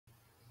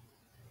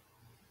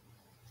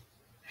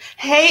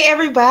Hey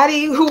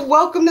everybody,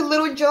 welcome to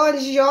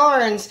Littlejohn's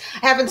Yarns.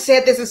 I haven't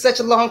said this in such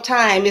a long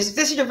time. If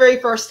this is your very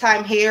first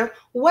time here,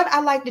 what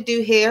I like to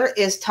do here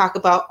is talk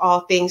about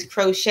all things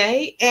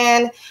crochet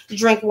and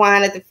drink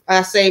wine at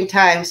the same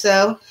time.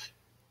 So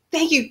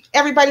thank you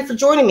everybody for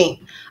joining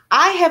me.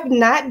 I have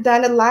not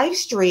done a live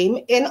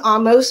stream in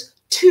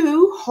almost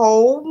 2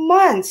 whole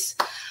months.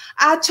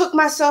 I took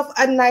myself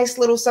a nice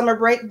little summer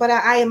break, but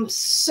I am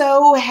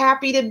so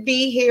happy to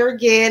be here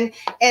again.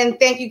 And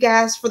thank you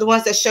guys for the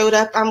ones that showed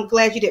up. I'm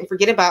glad you didn't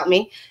forget about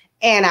me.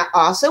 And I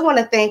also want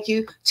to thank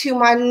you to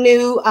my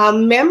new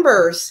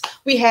members.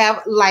 We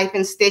have Life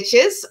in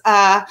Stitches,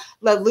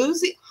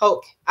 Laluzi.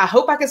 I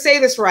hope I can say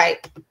this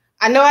right.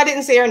 I know I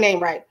didn't say her name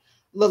right.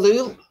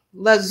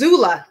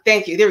 Lazula.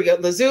 Thank you. There we go.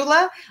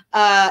 Lazula,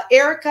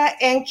 Erica,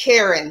 and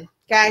Karen.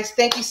 Guys,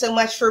 thank you so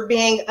much for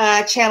being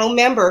a channel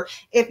member.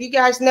 If you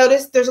guys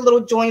notice, there's a little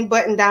join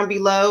button down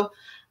below.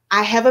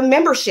 I have a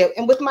membership,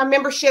 and with my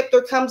membership,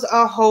 there comes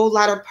a whole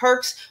lot of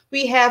perks.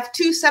 We have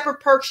 2 separate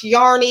perks,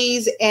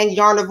 Yarnies and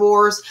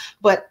Yarnivores,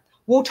 but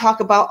we'll talk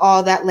about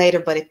all that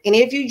later. But if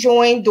any of you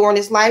join during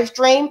this live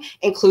stream,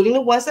 including the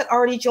ones that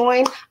already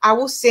joined, I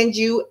will send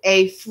you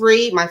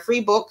my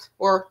free book,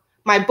 or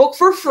my book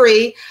for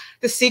free,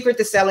 The Secret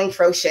to Selling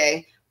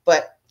Crochet.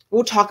 But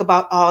we'll talk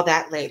about all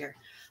that later.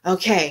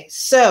 Okay,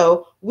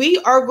 so we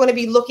are going to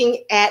be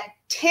looking at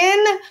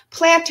 10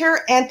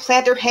 planter and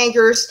planter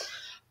hangers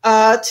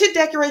to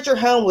decorate your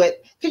home with.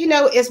 Because, you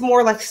know, it's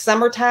more like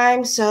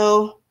summertime,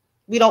 so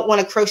we don't want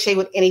to crochet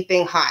with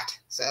anything hot.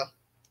 So,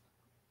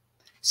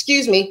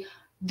 excuse me,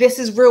 this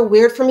is real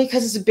weird for me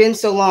because it's been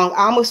so long.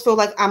 I almost feel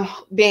like I'm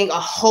being a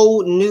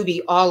whole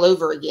newbie all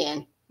over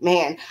again.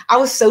 Man, I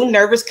was so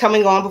nervous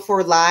coming on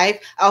before live.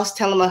 I was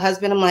telling my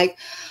husband, I'm like,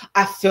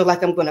 I feel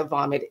like I'm going to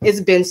vomit. It's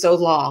been so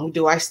long.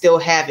 Do I still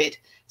have it?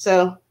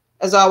 So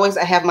as always,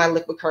 I have my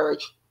liquid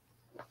courage.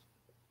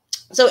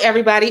 So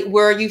everybody,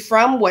 where are you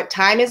from? What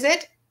time is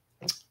it?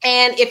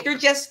 And if you're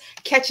just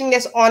catching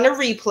this on a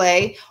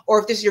replay, or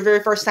if this is your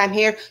very first time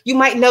here, you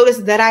might notice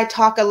that I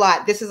talk a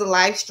lot. This is a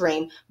live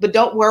stream, but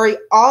don't worry.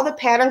 All the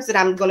patterns that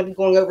I'm going to be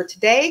going over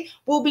today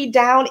will be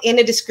down in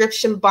the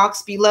description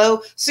box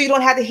below, so you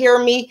don't have to hear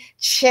me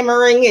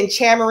chimmering and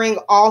chammering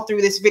all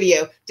through this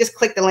video. Just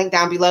click the link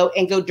down below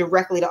and go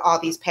directly to all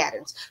these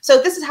patterns.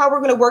 So this is how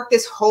we're going to work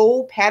this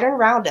whole pattern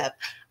roundup.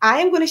 I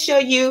am going to show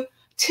you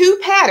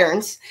 2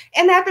 patterns,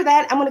 and after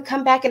that, I'm going to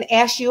come back and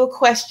ask you a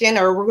question,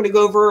 or we're going to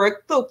go over a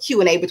little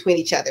Q&A between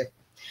each other.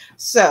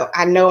 So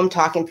I know I'm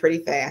talking pretty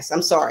fast.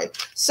 I'm sorry.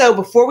 So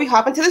before we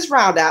hop into this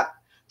roundup,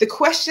 the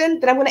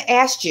question that I'm going to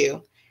ask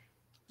you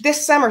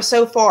this summer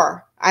so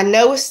far, I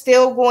know it's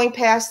still going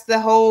past the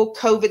whole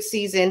COVID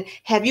season.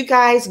 Have you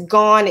guys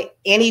gone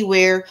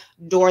anywhere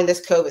during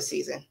this COVID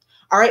season?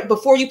 All right,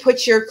 before you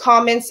put your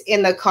comments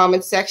in the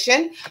comment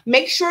section,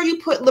 make sure you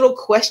put little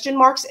question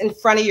marks in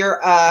front of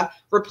your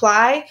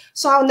reply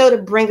so I'll know to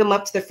bring them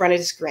up to the front of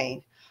the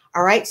screen.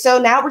 All right,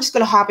 so now we're just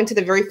going to hop into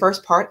the very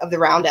first part of the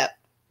roundup.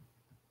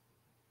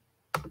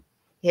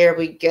 Here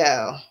we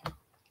go.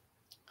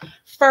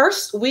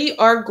 First, we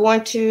are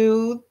going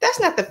to,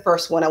 that's not the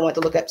first one I want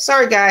to look at.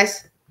 Sorry,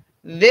 guys.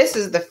 This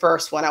is the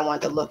first one I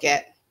want to look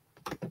at.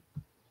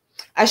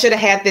 I should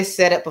have had this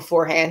set up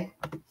beforehand.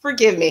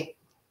 Forgive me.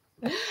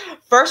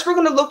 First, we're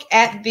going to look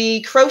at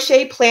the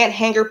crochet plant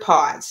hanger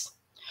pods.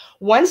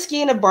 One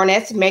skein of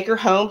Barnett's Maker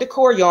Home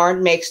Decor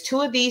yarn makes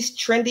 2 of these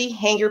trendy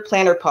hanger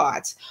planter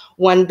pods,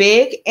 one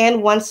big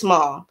and one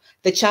small.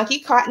 The chunky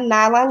cotton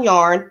nylon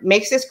yarn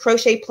makes this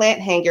crochet plant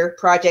hanger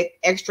project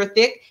extra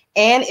thick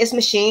and is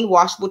machine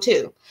washable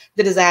too.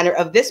 The designer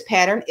of this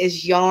pattern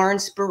is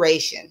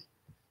Yarnspiration.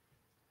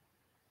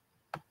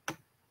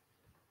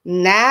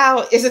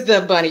 Now is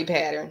the bunny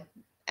pattern.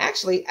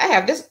 Actually, I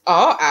have this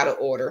all out of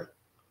order.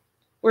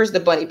 Where's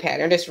the bunny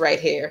pattern? It's right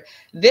here.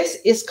 This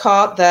is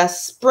called the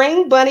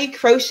Spring Bunny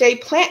Crochet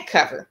Plant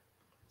Cover.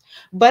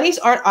 Bunnies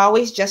aren't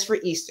always just for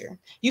Easter.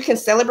 You can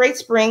celebrate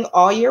spring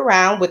all year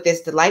round with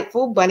this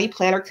delightful bunny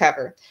planter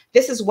cover.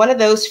 This is one of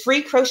those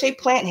free crochet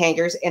plant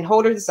hangers and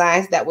holder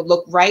designs that would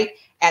look right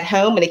at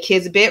home in a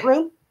kid's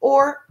bedroom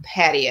or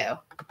patio.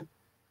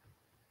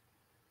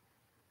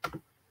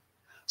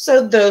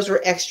 So those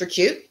were extra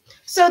cute.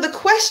 So the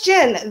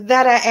question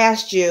that I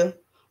asked you,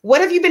 what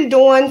have you been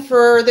doing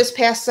for this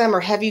past summer?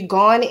 Have you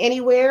gone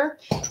anywhere?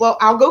 Well,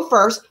 I'll go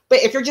first, but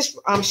if you're just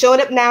showing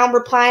up now and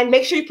replying,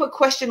 make sure you put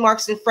question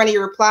marks in front of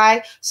your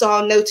reply so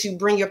I'll know to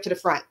bring you up to the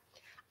front.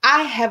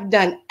 I have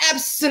done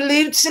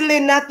absolutely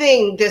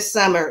nothing this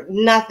summer.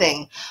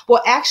 Nothing.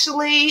 Well,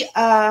 actually,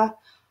 on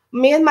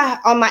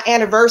my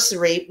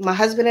anniversary, my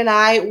husband and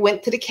I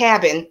went to the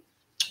cabin.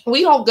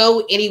 We don't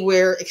go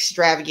anywhere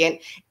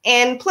extravagant,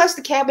 and plus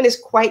the cabin is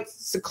quite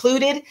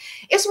secluded.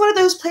 It's one of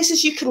those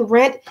places you can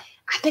rent.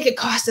 I think it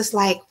cost us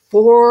like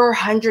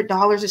 $400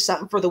 or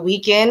something for the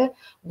weekend.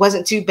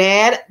 Wasn't too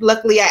bad.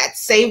 Luckily, I had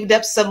saved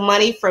up some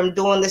money from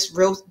doing this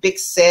real big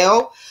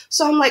sale.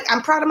 So I'm like,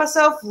 I'm proud of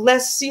myself.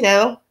 Let's,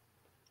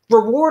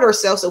 reward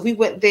ourselves. So we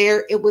went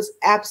there. It was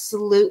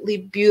absolutely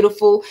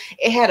beautiful.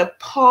 It had a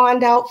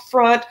pond out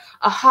front,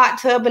 a hot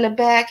tub in the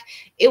back.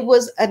 It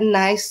was a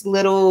nice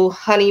little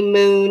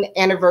honeymoon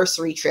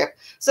anniversary trip.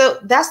 So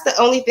that's the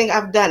only thing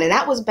I've done. And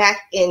that was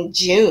back in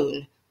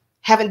June.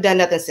 Haven't done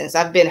nothing since.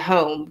 I've been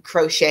home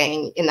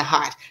crocheting in the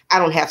hot. I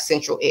don't have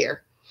central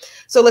air.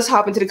 So let's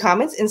hop into the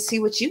comments and see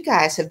what you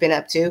guys have been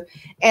up to.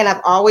 And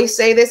I've always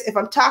say this, if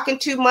I'm talking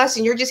too much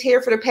and you're just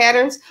here for the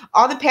patterns,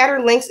 all the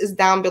pattern links is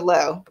down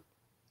below.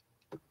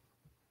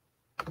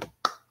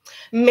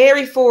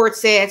 Mary Ford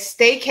said,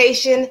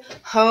 staycation,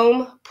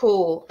 home,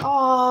 pool.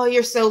 Oh,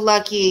 you're so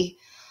lucky.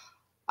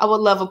 I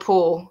would love a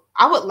pool.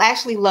 I would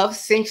actually love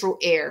central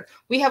air.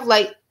 We have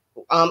like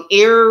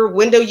air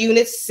window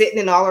units sitting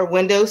in all our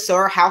windows, so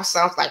our house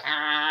sounds like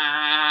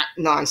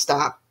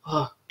nonstop.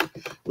 Oh.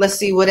 Let's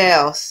see what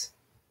else.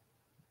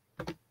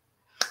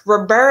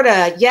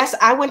 Roberta, yes,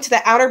 I went to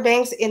the Outer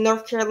Banks in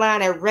North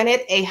Carolina,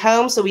 rented a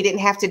home so we didn't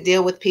have to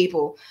deal with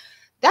people.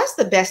 That's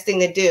the best thing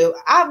to do.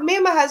 Me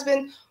and my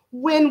husband,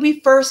 when we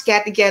first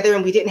got together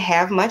and we didn't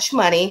have much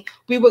money,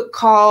 we would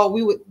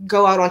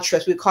go out on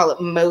trips. We'd call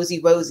it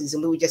Mosey Wozies,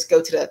 and we would just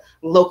go to the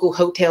local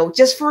hotel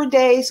just for a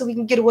day so we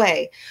can get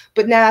away.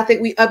 But now I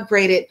think we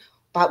upgraded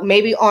about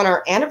maybe on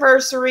our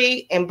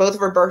anniversary and both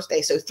of our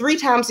birthdays. So 3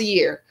 times a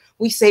year,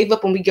 we save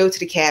up and we go to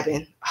the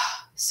cabin.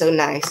 Oh, so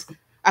nice.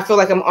 I feel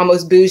like I'm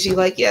almost bougie.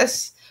 Like,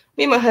 yes,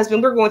 me and my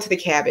husband, we're going to the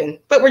cabin,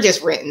 but we're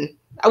just renting.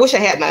 I wish I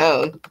had my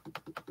own.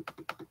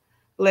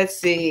 Let's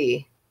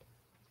see.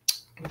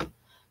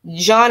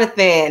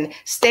 Jonathan,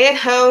 stay at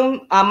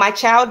home. My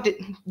child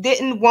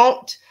didn't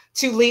want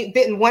to leave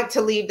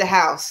the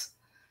house.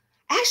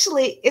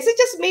 Actually, is it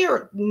just me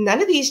or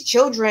none of these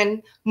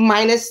children,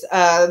 minus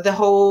the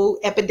whole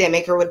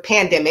epidemic or with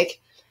pandemic,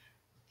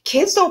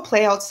 kids don't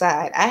play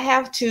outside. I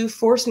have to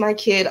force my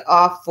kid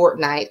off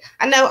Fortnite.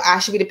 I know I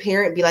should be the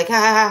parent and be like,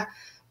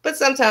 but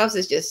sometimes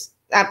it's just,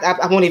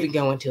 I won't even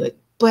go into it,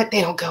 but they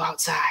don't go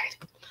outside.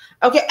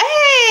 Okay.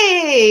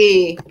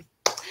 Hey,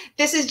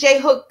 this is J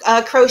Hook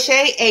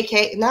Crochet,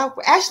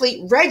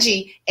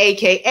 Reggie,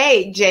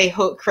 aka J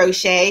Hook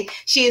Crochet.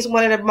 She is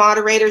one of the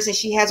moderators and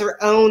she has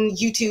her own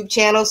YouTube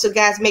channel. So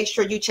guys, make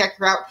sure you check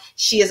her out.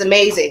 She is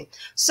amazing.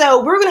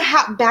 So we're going to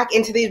hop back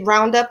into the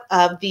roundup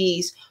of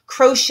these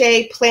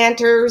crochet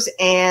planters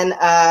and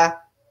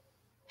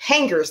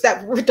hangers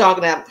that we're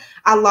talking about.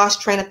 I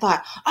lost train of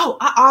thought. Oh,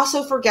 I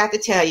also forgot to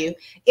tell you,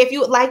 if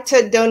you would like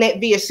to donate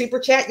via super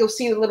chat, you'll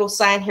see the little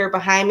sign here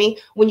behind me.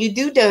 When you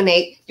do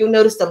donate, you'll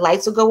notice the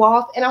lights will go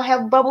off and I'll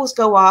have bubbles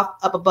go off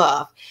up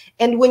above.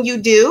 And when you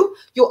do,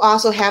 you'll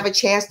also have a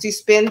chance to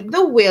spin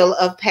the wheel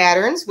of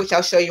patterns, which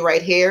I'll show you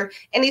right here.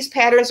 And these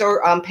patterns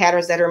are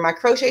patterns that are in my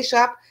crochet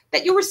shop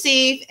that you'll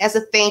receive as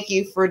a thank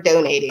you for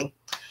donating.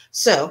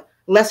 So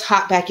let's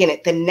hop back in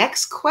it. The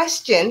next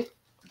question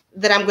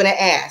that I'm going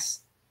to ask,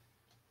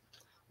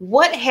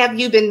 what have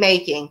you been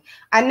making?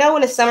 I know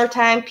in the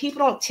summertime, people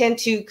don't tend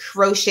to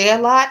crochet a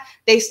lot.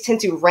 They tend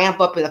to ramp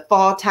up in the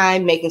fall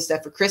time, making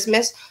stuff for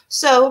Christmas.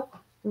 So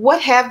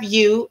what have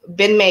you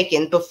been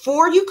making?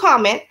 Before you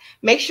comment,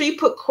 make sure you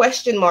put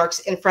question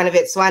marks in front of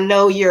it so I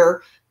know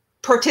you're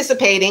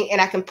participating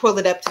and I can pull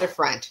it up to the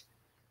front.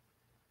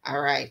 All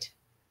right.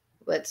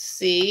 Let's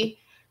see.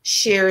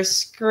 Share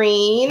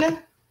screen.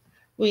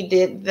 We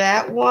did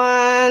that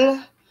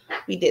one.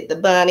 We did the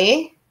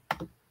bunny.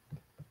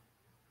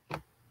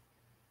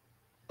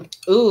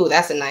 Ooh,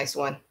 that's a nice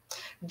one.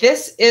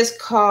 This is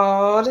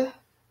called,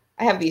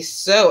 I have these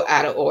so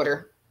out of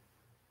order.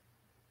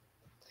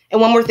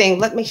 And one more thing,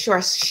 let me make sure I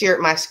shared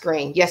my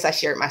screen. Yes, I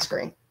shared my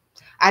screen.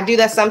 I do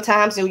that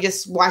sometimes and you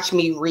just watch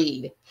me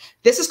read.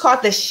 This is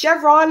called the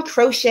Chevron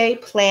Crochet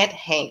Plant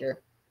Hanger.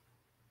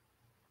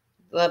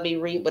 Let me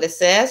read what it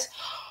says.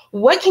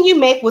 What can you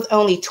make with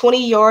only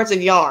 20 yards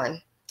of yarn?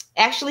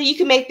 Actually, you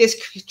can make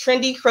this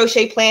trendy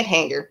crochet plant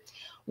hanger.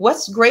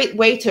 What's a great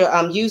way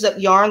to use up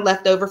yarn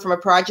left over from a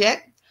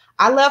project?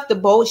 I love the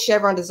bold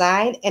chevron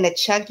design and the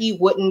chunky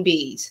wooden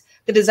beads.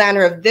 The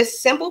designer of this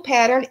simple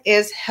pattern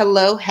is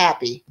Hello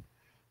Happy.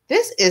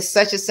 This is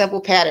such a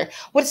simple pattern.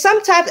 But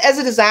sometimes as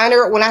a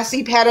designer, when I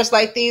see patterns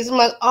like these, I'm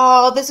like,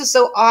 oh, this is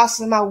so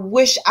awesome. I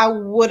wish I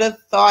would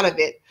have thought of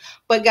it.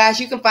 But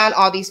guys, you can find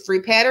all these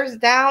free patterns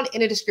down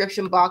in the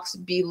description box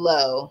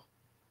below.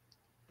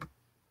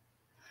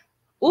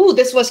 Ooh,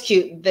 this one's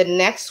cute. The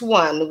next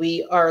one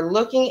we are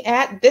looking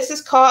at, this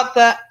is called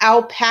the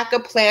Alpaca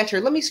Planter.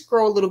 Let me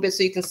scroll a little bit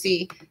so you can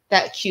see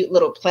that cute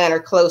little planter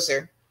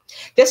closer.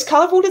 This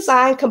colorful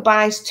design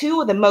combines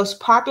two of the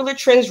most popular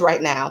trends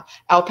right now,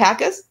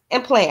 alpacas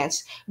and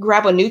plants.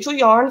 Grab a neutral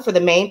yarn for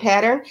the main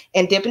pattern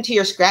and dip into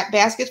your scrap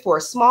basket for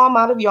a small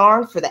amount of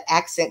yarn for the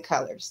accent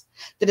colors.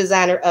 The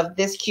designer of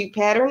this cute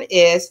pattern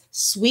is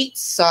Sweet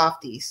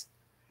Softies.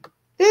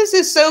 This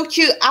is so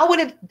cute.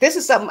 This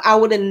is something I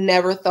would have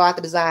never thought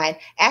to design.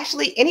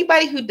 Actually,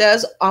 anybody who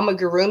does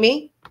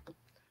amigurumi,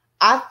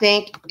 I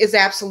think is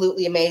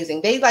absolutely amazing.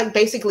 They like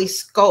basically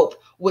sculpt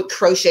with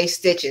crochet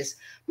stitches.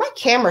 My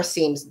camera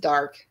seems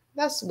dark.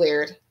 That's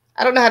weird.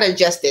 I don't know how to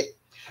adjust it.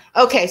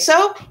 Okay,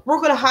 so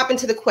we're going to hop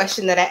into the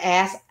question that I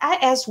asked. I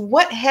asked,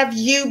 what have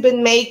you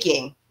been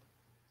making?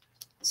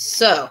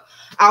 So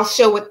I'll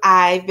show what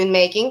I've been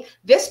making.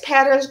 This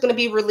pattern is going to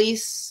be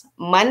released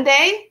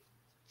Monday.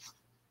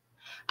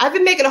 I've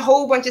been making a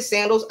whole bunch of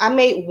sandals. I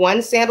made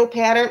one sandal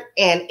pattern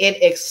and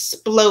it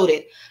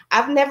exploded.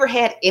 I've never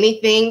had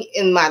anything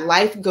in my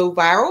life go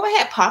viral. I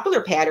had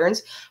popular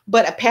patterns,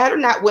 but a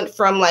pattern that went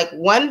from like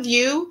 1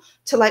 view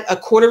to like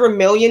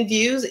 250,000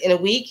 views in a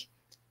week,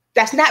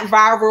 that's not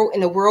viral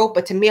in the world,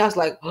 but to me, I was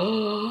like,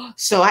 oh.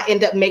 So I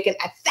end up making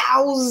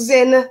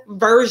 1,000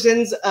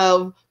 versions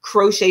of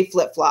crochet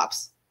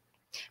flip-flops.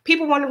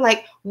 People wonder,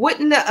 like,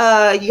 wouldn't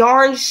the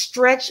yarn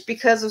stretch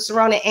because of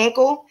surrounding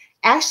ankle?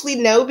 Actually,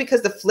 no,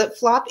 because the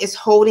flip-flop is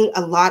holding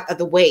a lot of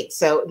the weight,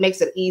 so it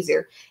makes it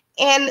easier.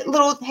 And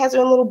has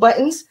their own little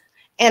buttons.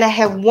 And I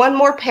have one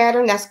more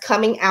pattern that's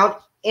coming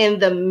out in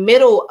the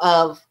middle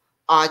of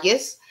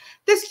August.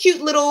 This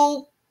cute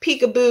little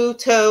peekaboo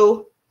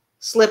toe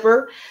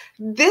slipper.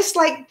 This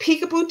like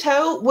peekaboo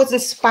toe was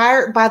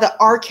inspired by the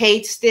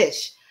arcade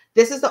stitch.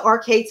 This is the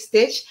arcade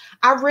stitch.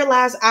 I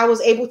realized I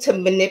was able to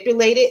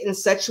manipulate it in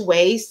such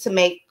ways to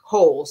make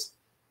holes.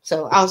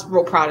 So I was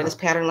real proud of this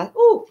pattern. Like,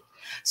 ooh.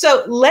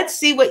 So let's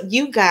see what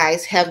you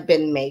guys have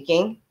been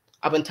making.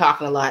 I've been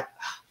talking a lot.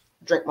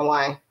 Drink my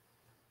wine.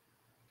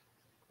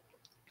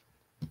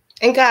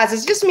 And guys,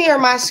 it's just me or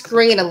my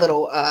screen a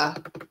little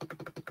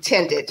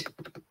tinted.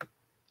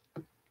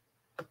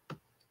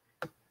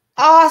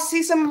 Oh, I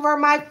see some of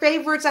my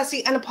favorites. I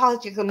see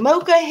Unapologetic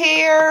Mocha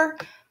here.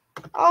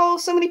 Oh,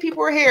 so many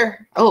people are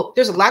here. Oh,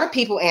 there's a lot of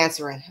people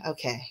answering.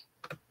 Okay.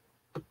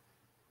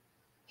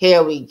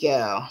 Here we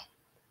go.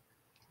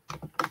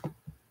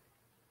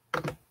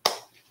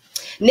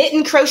 Knit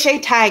and Crochet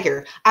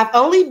Tiger. I've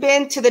only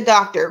been to the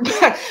doctor,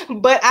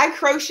 but I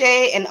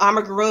crochet an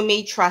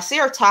amigurumi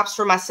triceratops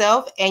for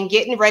myself and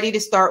getting ready to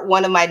start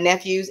one of my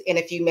nephews in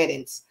a few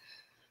minutes.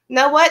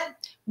 Know what?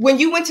 When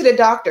you went to the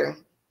doctor,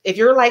 if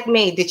you're like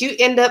me, did you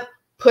end up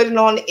putting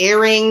on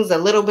earrings, a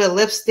little bit of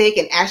lipstick,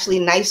 and actually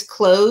nice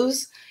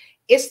clothes?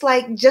 It's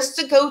like just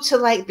to go to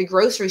like the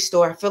grocery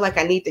store, I feel like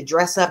I need to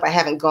dress up. I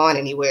haven't gone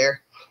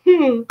anywhere.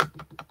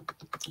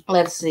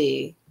 Let's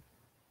see.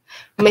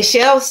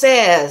 Michelle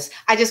says,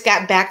 I just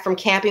got back from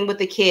camping with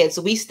the kids.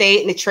 We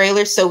stayed in the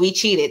trailer, so we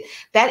cheated.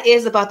 That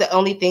is about the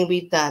only thing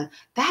we've done.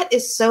 That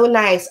is so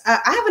nice. I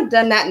haven't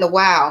done that in a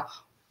while.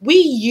 We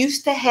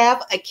used to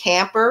have a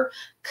camper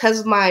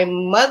because my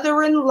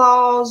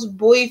mother-in-law's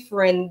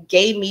boyfriend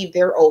gave me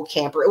their old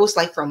camper. It was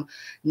like from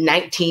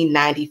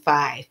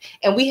 1995.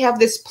 And we have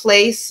this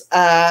place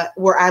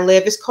where I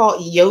live. It's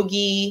called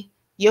Yogi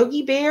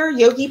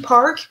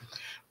Park.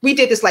 We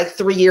did this like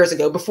 3 years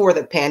ago before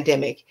the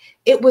pandemic.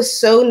 It was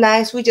so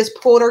nice. We just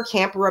pulled our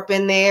camper up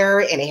in there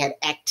and it had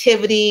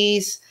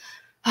activities.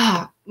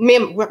 Me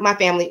and my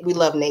family, we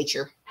love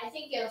nature. I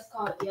think it was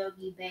called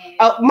Yogi Bear.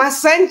 Oh, my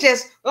son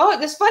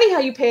it's funny how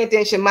you pay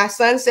attention. My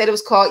son said it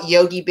was called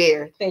Yogi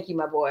Bear. Thank you,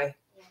 my boy.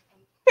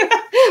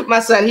 My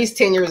son, he's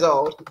 10 years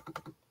old.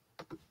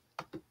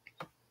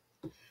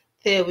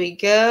 There we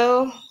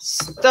go.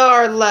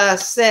 Starla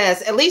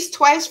says, at least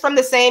twice from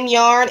the same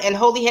yarn, and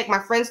holy heck, my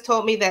friends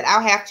told me that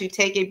I'll have to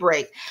take a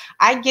break.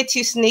 I get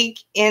to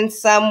sneak in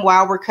some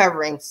while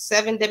recovering.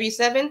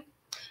 7W7.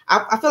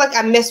 I feel like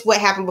I missed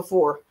what happened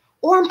before.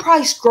 Or I'm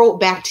probably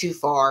scrolled back too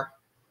far.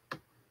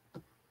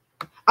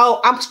 Oh,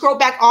 I'm scrolled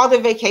back all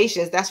the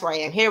vacations. That's where I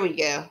am. Here we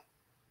go.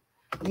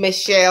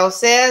 Michelle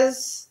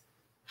says,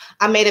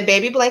 I made a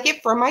baby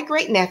blanket for my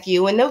great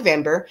nephew in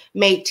November,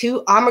 made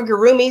 2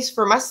 amigurumis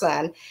for my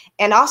son,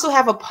 and also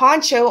have a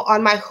poncho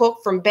on my hook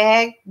from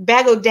Bag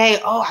O'Day.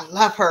 Oh, I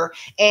love her.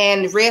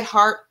 And Red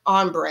Heart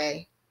Ombre.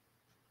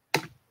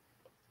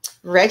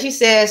 Reggie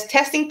says,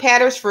 testing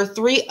patterns for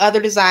 3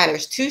 other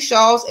designers, 2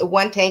 shawls and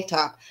 1 tank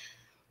top.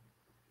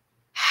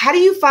 How do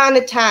you find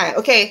the time?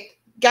 Okay,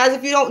 guys,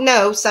 if you don't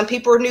know, some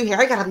people are new here.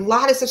 I got a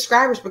lot of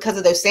subscribers because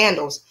of those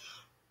sandals.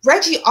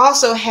 Reggie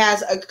also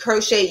has a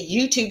crochet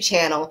YouTube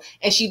channel,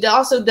 and she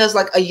also does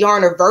like a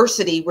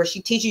Yarniversity where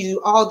she teaches you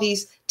all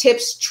these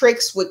tips,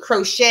 tricks with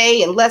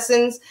crochet and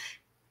lessons,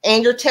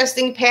 and your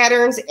testing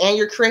patterns and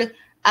your creating.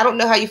 I don't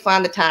know how you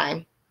find the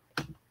time.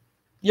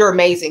 You're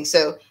amazing.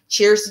 So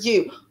cheers to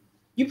you.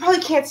 You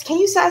probably can't. Can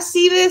you guys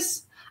see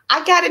this?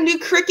 I got a new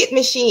Cricut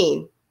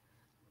machine.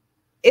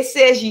 It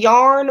says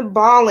yarn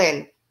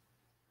ballin'.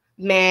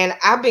 Man,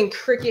 I've been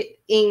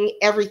Cricuting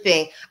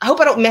everything. I hope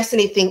I don't mess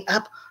anything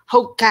up.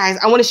 Hope, guys,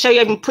 I want to show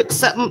you. I even put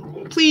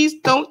something. Please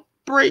don't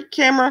break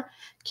camera.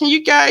 Can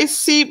you guys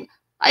see?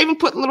 I even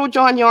put Little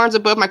John yarns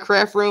above my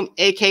craft room,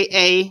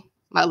 aka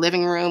my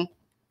living room.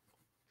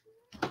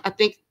 I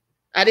think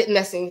I didn't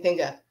mess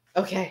anything up.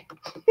 Okay.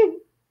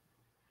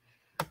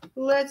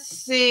 Let's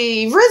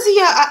see.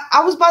 Rizia,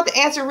 I was about to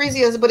answer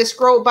Rizia's, but it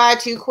scrolled by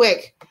too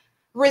quick.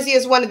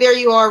 Rizia's there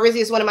you are.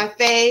 Rizia is one of my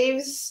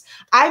faves.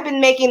 I've been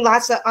making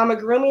lots of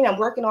amigurumi, and I'm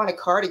working on a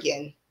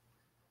cardigan.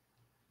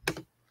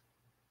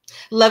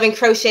 Loving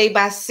Crochet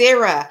by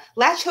Sarah.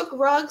 Latch hook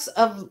rugs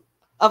of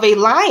a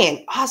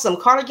lion. Awesome.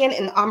 Cardigan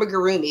and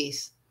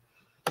amigurumis.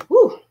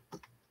 Woo.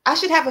 I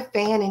should have a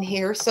fan in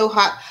here. So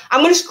hot.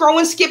 I'm going to scroll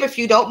and skip if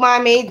you don't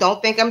mind me.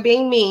 Don't think I'm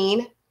being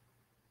mean.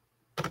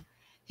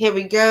 Here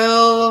we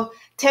go.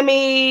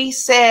 Timmy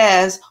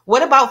says,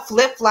 what about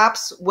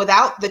flip-flops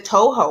without the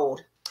toe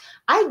hold?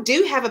 I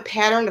do have a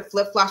pattern of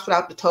flip-flops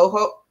without the toe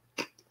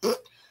hold.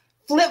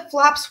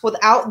 Flip-flops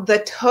without the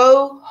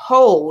toe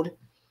hold.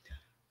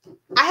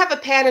 I have a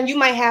pattern. You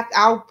might have,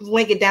 I'll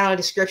link it down in the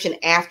description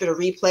after the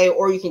replay,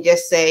 or you can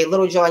just say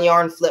Littlejohn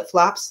Yarn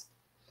flip-flops.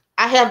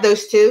 I have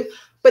those too.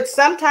 But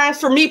sometimes,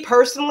 for me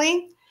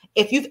personally,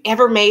 if you've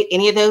ever made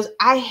any of those,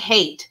 I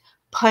hate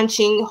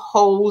punching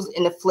holes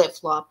in the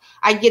flip-flop.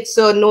 I get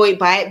so annoyed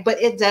by it,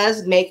 but it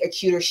does make a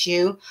cuter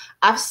shoe.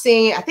 I've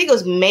seen, I think it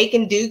was Make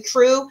and Do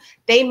Crew.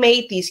 They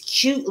made these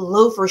cute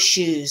loafer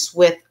shoes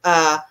with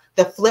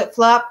the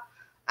flip-flop.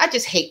 I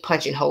just hate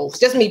punching holes,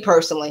 just me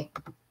personally.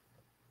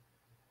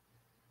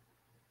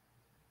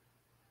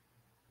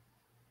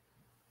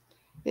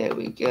 There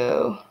we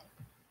go.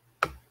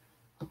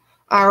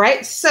 All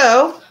right,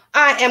 so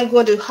I am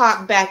going to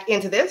hop back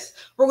into this.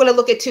 We're going to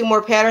look at two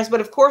more patterns,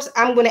 but of course,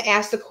 I'm going to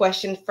ask the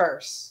question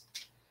first.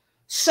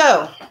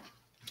 So,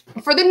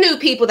 for the new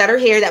people that are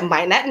here that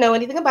might not know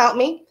anything about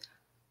me,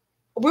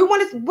 I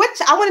want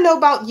to know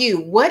about you.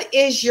 What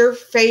is your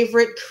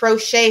favorite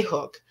crochet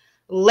hook?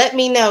 Let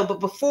me know, but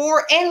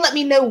before, and let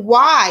me know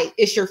why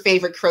it's your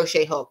favorite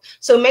crochet hook.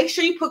 So make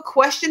sure you put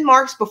question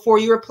marks before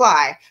you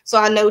reply, so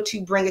I know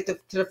to bring it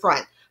to the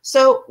front.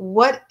 So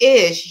what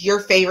is your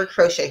favorite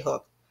crochet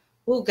hook?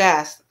 Oh,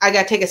 guys, I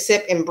got to take a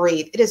sip and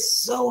breathe. It is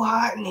so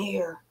hot in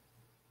here.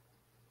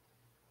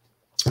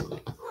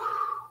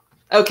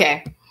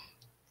 Okay.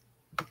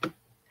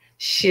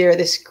 Share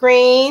the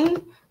screen.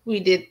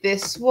 We did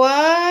this one.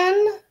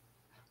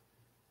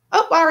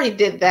 Oh, I already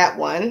did that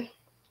one.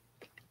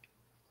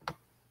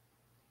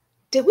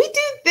 Did we do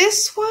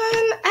this one?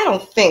 I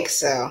don't think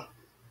so.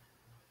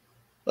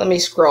 Let me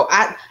scroll.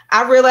 I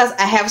realized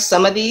I have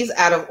some of these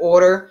out of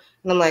order,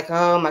 and I'm like,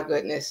 oh my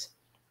goodness.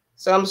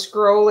 So I'm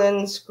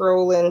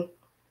scrolling.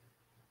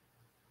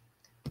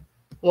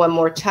 One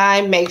more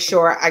time. Make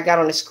sure I got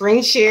on a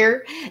screen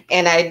share,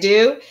 and I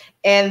do.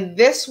 And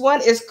this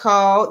one is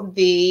called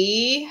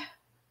the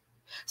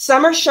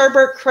Summer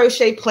Sherbet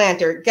Crochet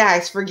Planter.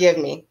 Guys, forgive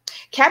me.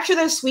 Capture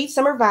those sweet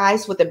summer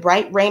vibes with the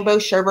bright rainbow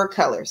sherbet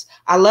colors.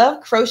 I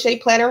love crochet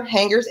planter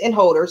hangers and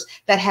holders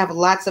that have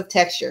lots of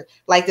texture,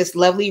 like this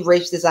lovely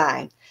ridge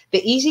design.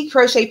 The easy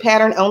crochet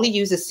pattern only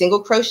uses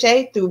single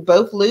crochet through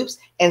both loops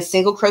and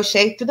single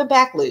crochet through the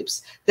back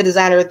loops. The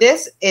designer of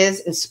this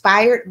is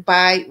inspired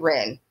by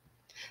Ren.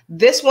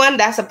 This one,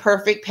 that's a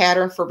perfect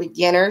pattern for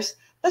beginners.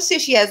 Let's see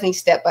if she has any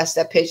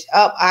step-by-step pictures.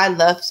 Oh, I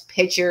love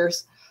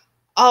pictures.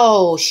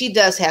 Oh, she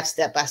does have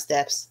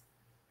step-by-steps.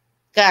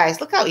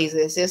 Guys, look how easy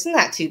this is. It's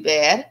not too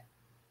bad.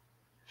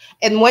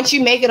 And once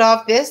you make it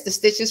off this, the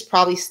stitches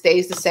probably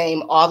stays the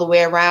same all the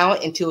way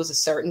around until it's a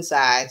certain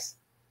size.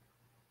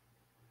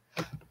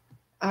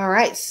 All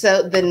right,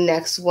 so the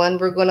next one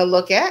we're going to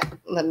look at,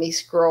 let me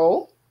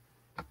scroll.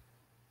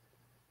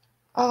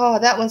 Oh,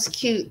 that one's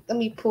cute. Let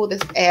me pull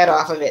this ad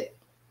off of it.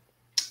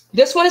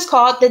 This one is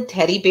called the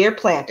Teddy Bear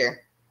Planter.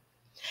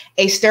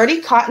 A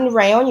sturdy cotton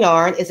rayon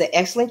yarn is an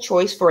excellent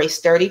choice for a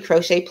sturdy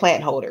crochet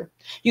plant holder.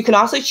 You can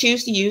also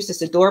choose to use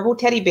this adorable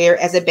teddy bear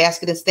as a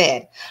basket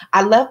instead.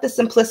 I love the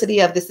simplicity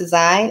of this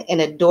design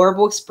and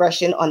adorable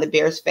expression on the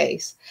bear's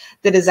face.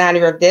 The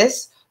designer of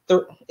this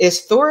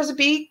is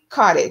Thorsby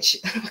Cottage.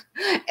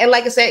 And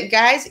like I said,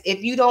 guys,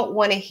 if you don't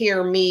want to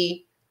hear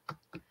me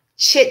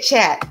chit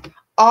chat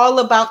all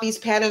about these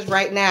patterns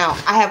right now,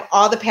 I have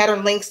all the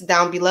pattern links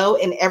down below,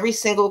 and every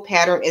single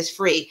pattern is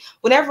free.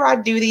 Whenever I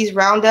do these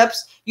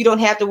roundups, you don't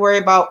have to worry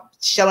about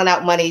shelling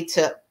out money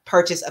to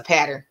purchase a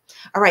pattern.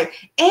 All right.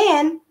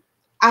 And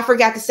I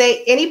forgot to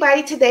say,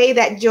 anybody today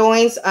that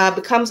joins,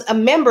 becomes a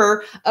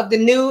member of the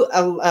new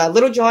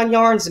Littlejohn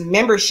Yarns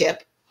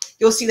membership,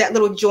 you'll see that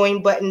little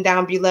join button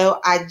down below.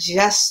 I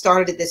just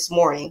started it this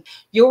morning.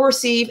 You'll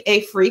receive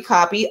a free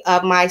copy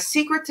of my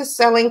Secret to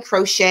Selling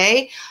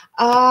Crochet.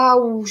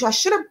 I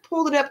should have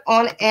pulled it up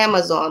on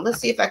Amazon. Let's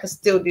see if I can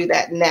still do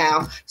that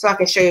now so I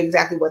can show you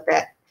exactly what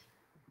that.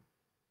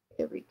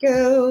 Here we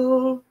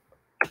go.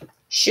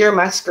 Share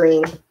my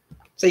screen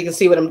so you can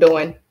see what I'm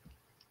doing.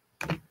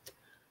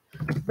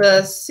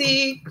 The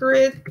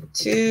Secret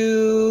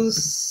to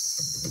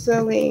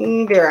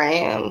Selling, there I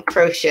am,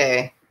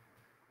 crochet.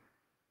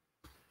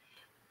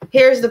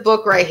 Here's the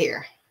book right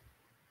here.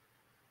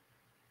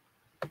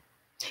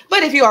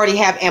 But if you already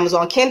have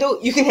Amazon Kindle,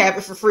 you can have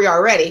it for free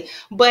already.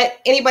 But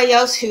anybody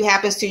else who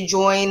happens to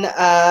join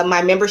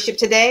my membership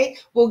today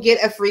will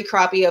get a free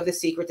copy of The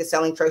Secret to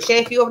Selling Crochet.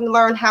 If you want to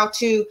learn how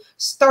to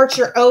start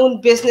your own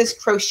business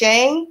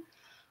crocheting.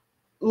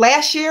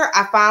 Last year,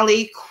 I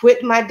finally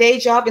quit my day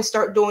job and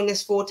start doing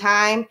this full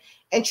time.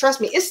 And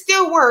trust me, it's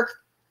still work,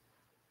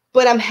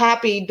 but I'm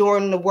happy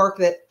doing the work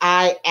that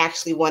I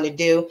actually want to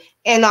do.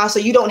 And also,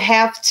 you don't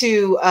have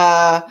to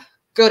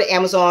go to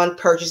Amazon,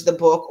 purchase the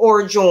book,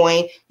 or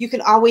join. You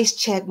can always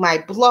check my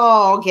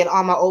blog and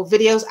all my old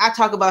videos. I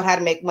talk about how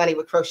to make money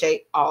with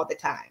crochet all the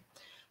time.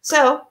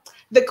 So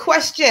the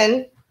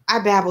question I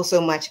babble so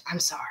much. I'm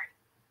sorry.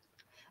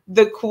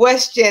 The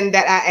question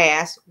that I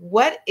asked,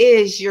 what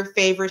is your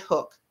favorite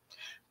hook?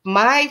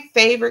 My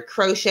favorite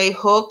crochet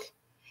hook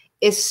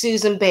is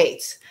Susan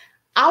Bates.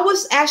 I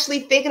was actually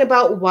thinking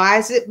about why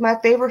is it my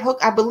favorite hook.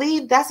 I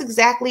believe that's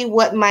exactly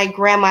what my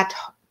grandma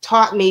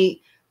taught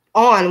me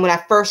on when I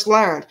first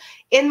learned.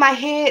 In my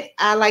head,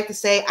 I like to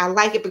say I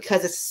like it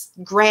because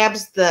it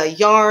grabs the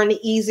yarn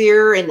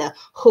easier and the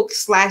hook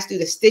slides through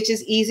the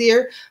stitches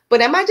easier.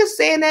 But am I just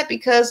saying that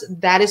because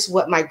that is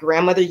what my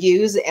grandmother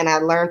used and I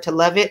learned to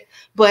love it?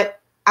 But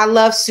I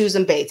love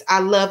Susan Bates. I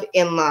love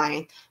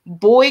inline.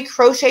 Boy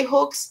crochet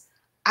hooks,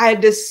 I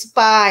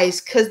despise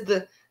because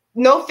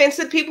no offense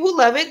to people who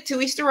love it,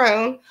 to each their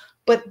own,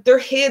 but their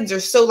heads are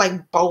so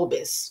like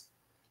bulbous.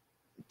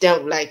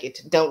 Don't like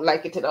it. Don't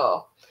like it at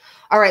all.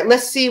 All right,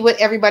 let's see what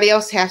everybody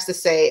else has to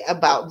say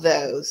about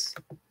those.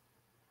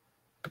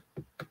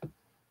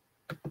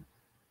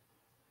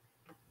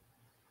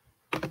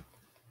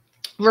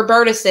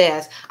 Roberta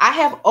says, I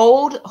have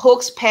old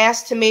hooks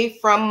passed to me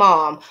from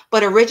mom,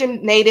 but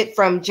originated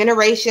from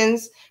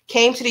generations,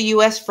 came to the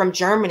US from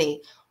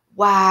Germany.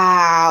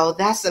 Wow,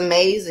 that's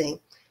amazing.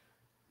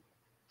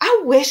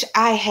 I wish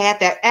I had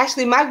that.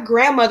 Actually, my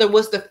grandmother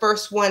was the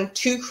first one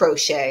to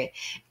crochet.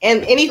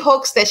 And any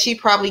hooks that she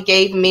probably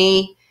gave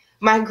me,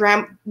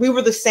 we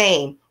were the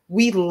same.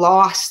 We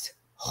lost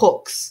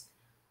hooks.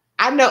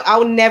 I know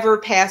I'll never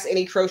pass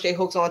any crochet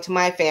hooks on to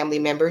my family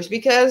members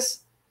because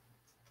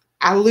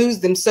I lose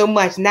them so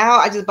much. Now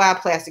I just buy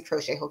plastic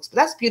crochet hooks. But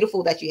that's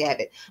beautiful that you have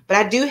it. But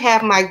I do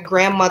have my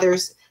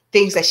grandmother's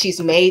things that she's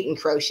made in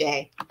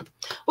crochet.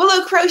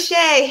 Willow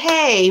Crochet,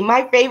 hey,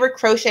 my favorite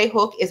crochet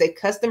hook is a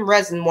custom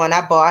resin one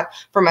I bought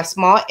from a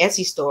small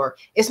Etsy store.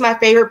 It's my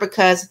favorite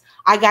because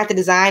I got to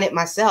design it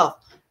myself.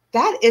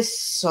 That is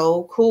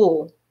so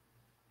cool.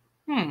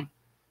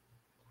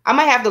 I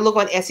might have to look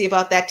on Etsy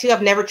about that too.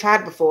 I've never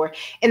tried it before.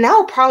 And that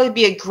will probably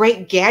be a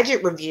great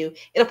gadget review.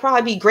 It'll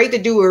probably be great to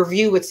do a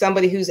review with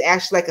somebody who's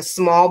actually like a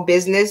small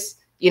business,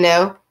 you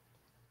know,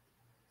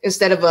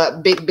 instead of a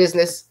big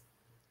business.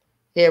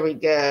 Here we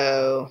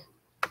go.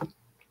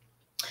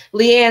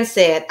 Leanne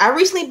said, I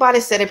recently bought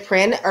a set of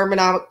print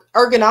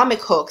ergonomic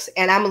hooks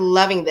and I'm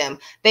loving them.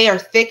 They are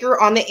thicker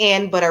on the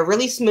end, but are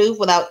really smooth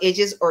without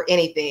edges or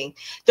anything.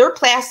 They're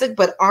plastic,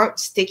 but aren't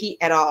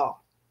sticky at all.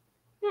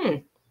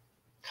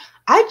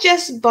 I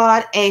just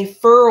bought a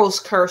furls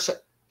crochet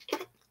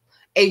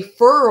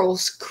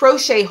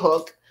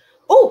hook.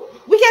 Oh,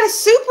 we got a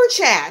super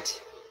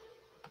chat.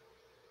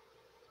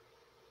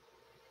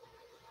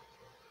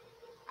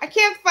 I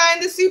can't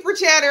find the super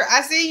chatter.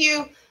 I see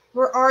you.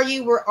 Where are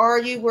you? Where are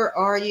you? Where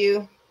are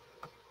you?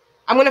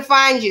 I'm going to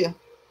find you.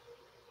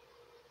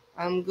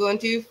 I'm going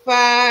to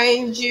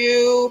find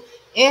you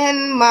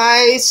in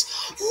my...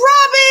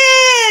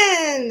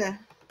 Robin!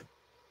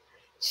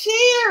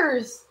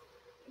 Cheers!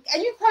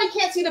 You probably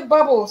can't see the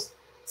bubbles.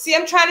 See,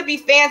 I'm trying to be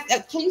fancy.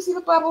 Can you see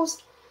the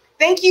bubbles?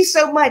 Thank you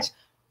so much.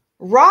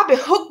 Robin,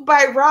 Hooked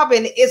by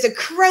Robin, is a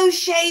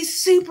crochet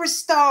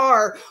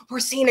superstar. We're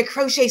seeing a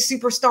crochet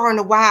superstar in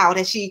the wild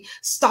as she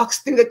stalks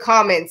through the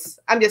comments.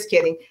 I'm just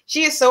kidding.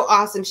 She is so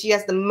awesome. She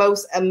has the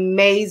most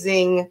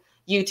amazing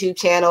YouTube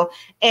channel.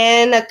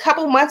 And a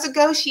couple months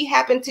ago, she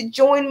happened to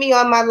join me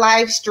on my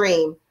live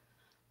stream.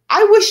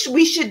 I wish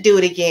we should do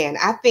it again.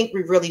 I think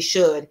we really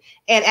should.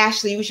 And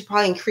actually, we should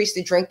probably increase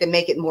the drink to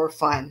make it more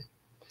fun.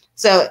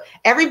 So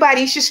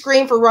everybody should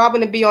scream for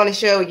Robin to be on the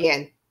show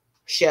again.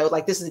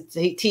 Like this is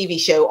a TV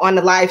show on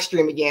the live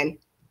stream again.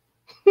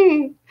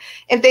 And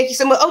thank you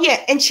so much. Oh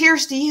yeah, and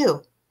cheers to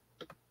you.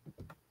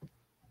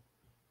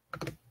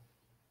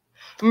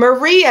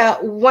 Maria,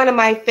 one of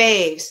my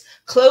faves.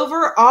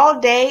 Clover all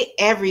day,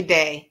 every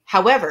day.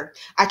 However,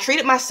 I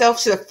treated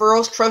myself to the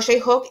Furls crochet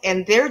hook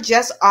and they're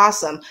just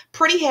awesome.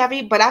 Pretty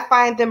heavy, but I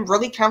find them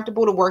really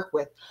comfortable to work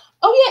with.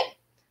 Oh yeah,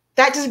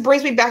 that just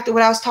brings me back to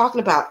what I was talking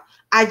about.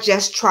 I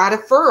just tried a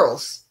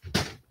Furls.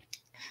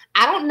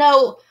 I don't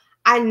know.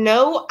 I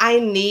know I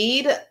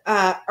need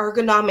an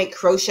ergonomic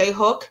crochet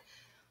hook.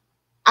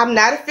 I'm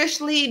not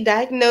officially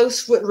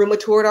diagnosed with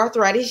rheumatoid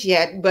arthritis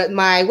yet, but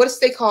what's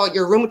they call it?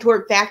 Your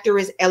rheumatoid factor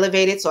is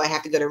elevated, so I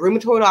have to go to a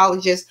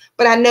rheumatologist.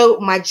 But I know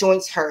my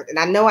joints hurt, and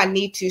I know I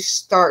need to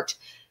start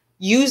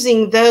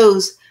using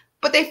those,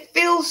 but they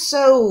feel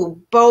so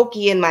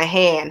bulky in my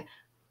hand.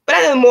 But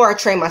I know the more I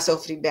train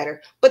myself to be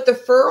better. But the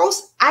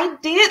Furls, I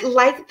did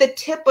like the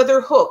tip of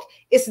their hook.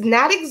 It's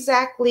not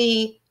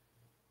exactly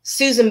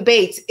Susan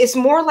Bates. It's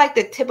more like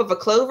the tip of a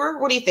clover.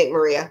 What do you think,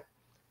 Maria?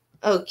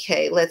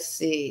 Okay, let's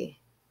see.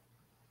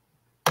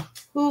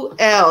 Who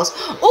else?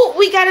 Oh,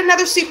 we got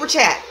another super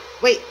chat.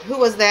 Wait, who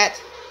was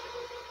that?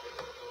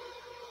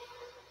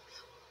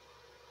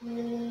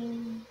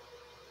 Wait,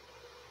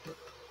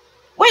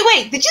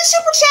 did you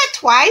super chat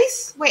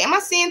twice? Wait, am I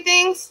seeing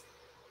things?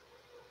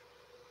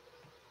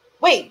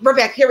 Wait,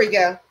 Rebecca, here we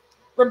go.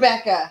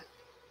 Rebecca.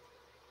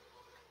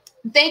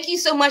 Thank you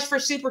so much for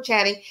super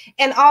chatting.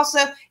 And also,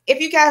 if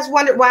you guys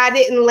wondered why I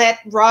didn't let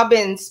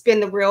Robin spin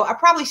the wheel, I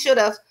probably should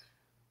have.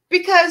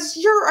 because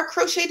you're a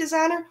crochet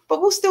designer,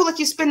 but we'll still let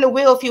you spin the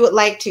wheel if you would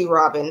like to,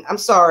 Robin. I'm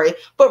sorry.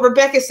 But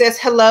Rebecca says,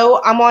 hello,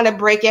 I'm on a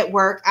break at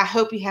work. I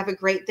hope you have a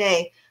great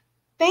day.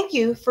 Thank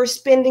you for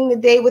spending the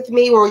day with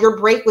me, or your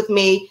break with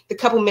me, the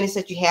couple minutes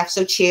that you have,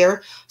 so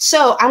cheer.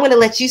 So I'm going to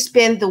let you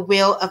spin the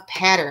wheel of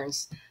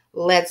patterns.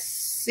 Let's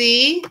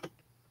see.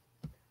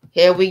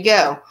 Here we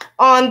go.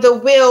 On the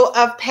wheel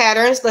of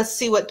patterns, let's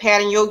see what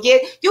pattern you'll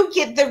get. You'll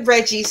get the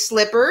Reggie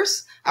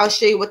slippers. I'll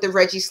show you what the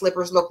Reggie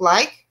slippers look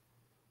like.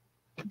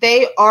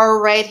 They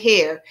are right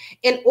here.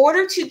 In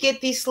order to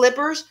get these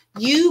slippers,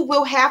 you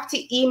will have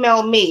to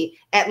email me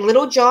at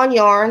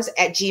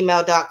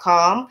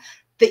littlejohnyarns@gmail.com.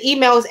 The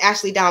email is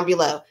actually down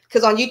below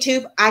because on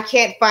YouTube, I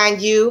can't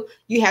find you.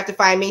 You have to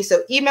find me.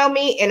 So email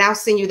me and I'll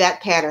send you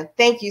that pattern.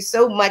 Thank you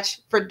so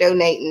much for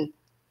donating.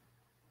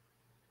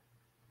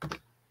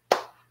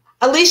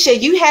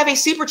 Alysha, you have a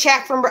super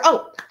chat from,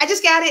 oh, I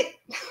just got it.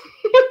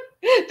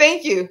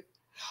 Thank you.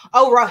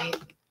 Oh, right.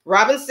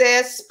 Robin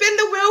says, spin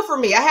the wheel for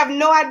me. I have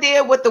no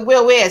idea what the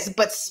wheel is,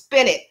 but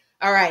spin it.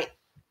 All right.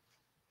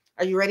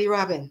 Are you ready,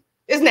 Robin?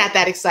 It's not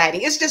that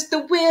exciting. It's just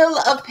the wheel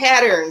of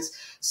patterns.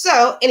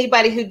 So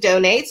anybody who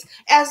donates,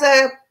 as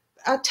a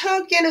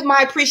token of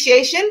my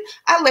appreciation,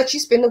 I'll let you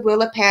spin the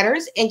wheel of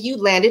patterns and you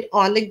landed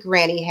on the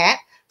granny hat.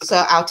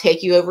 So I'll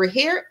take you over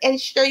here and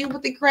show you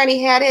what the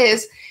granny hat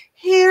is.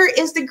 Here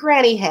is the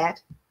granny hat.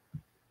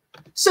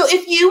 So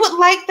if you would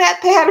like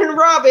that pattern,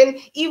 Robin,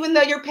 even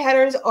though your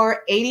patterns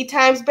are 80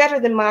 times better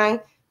than mine,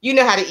 you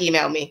know how to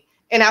email me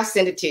and I'll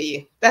send it to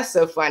you. That's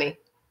so funny.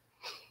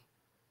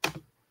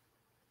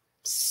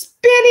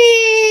 Spinny!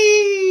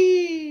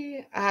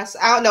 I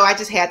don't know. I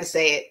just had to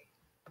say it.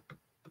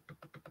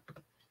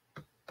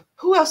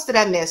 Who else did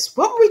I miss?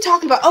 What were we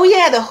talking about? Oh,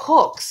 yeah, the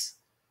hooks.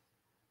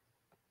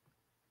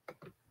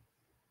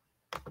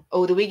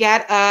 Oh, do we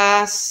got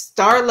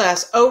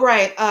Starless? Oh,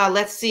 right.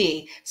 Let's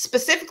see.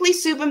 Specifically,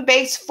 Subin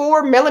Base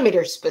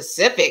 4mm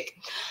specific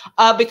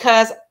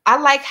because I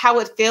like how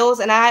it feels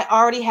and I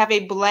already have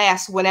a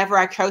blast whenever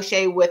I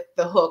crochet with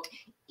the hook.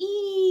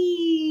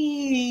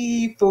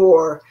 E4.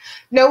 You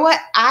know what?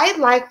 I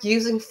like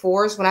using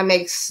 4s when I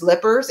make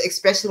slippers,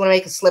 especially when I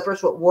make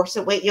slippers with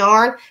worsted weight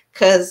yarn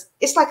because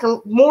it's like a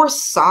more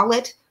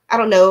solid, I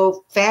don't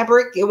know,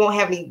 fabric. It won't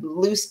have any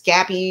loose,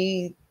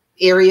 gappy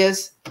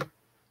areas.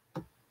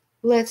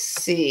 Let's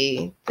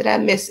see. Did I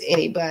miss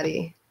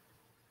anybody?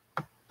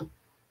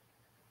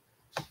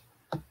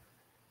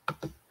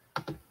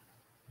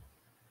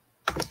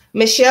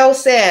 Michelle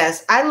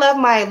says, I love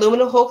my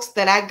aluminum hooks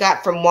that I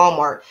got from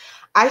Walmart.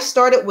 I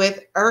started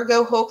with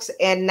ergo hooks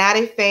and not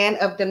a fan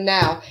of them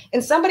now.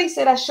 And somebody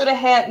said I should have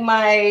had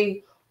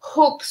my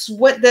hooks.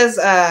 What does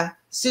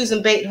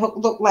Susan Bate hook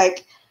look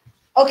like?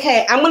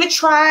 Okay, I'm going to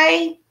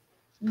try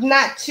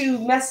not to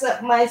mess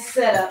up my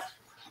setup.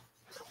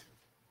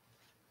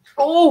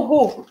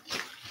 Oh,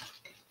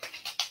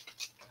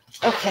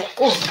 okay.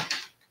 Ooh.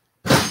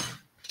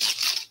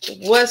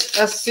 What's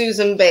a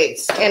Susan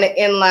Bates and an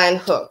inline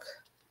hook?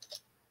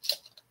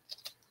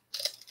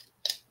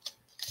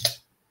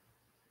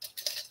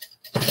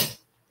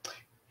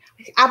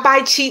 I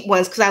buy cheap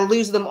ones because I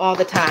lose them all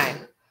the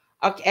time.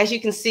 Okay, as you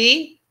can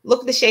see, look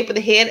at the shape of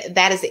the head.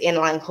 That is the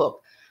inline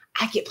hook.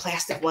 I get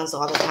plastic ones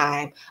all the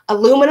time.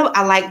 Aluminum,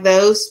 I like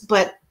those,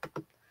 but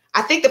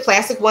I think the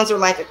plastic ones are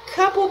like a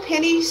couple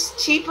pennies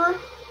cheaper.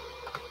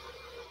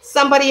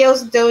 Somebody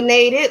else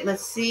donated.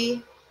 Let's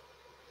see.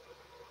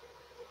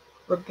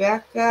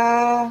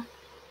 Rebecca.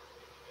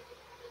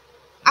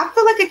 I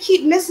feel like I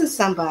keep missing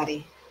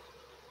somebody.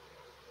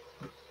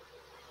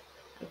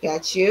 I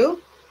got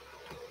you.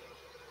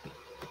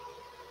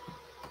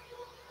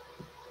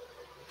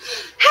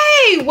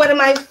 Hey, one of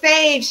my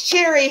faves,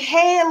 Cherry.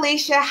 Hey,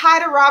 Alysha.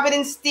 Hi to Robin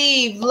and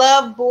Steve.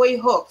 Love boy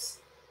hooks.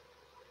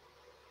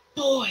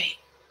 Boy.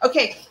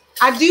 Okay,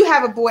 I do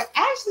have a boy.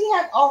 I actually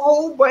have a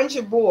whole bunch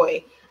of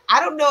boy. I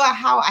don't know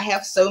how I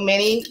have so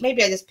many.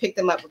 Maybe I just picked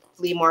them up at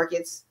flea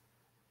markets.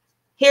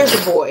 Here's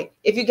a boy.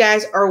 If you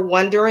guys are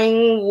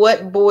wondering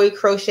what boy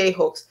crochet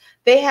hooks,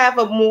 they have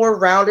a more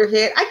rounder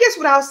head. I guess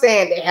what I was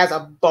saying, it has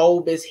a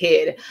bulbous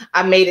head.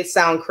 I made it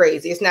sound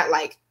crazy. It's not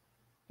like,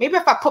 maybe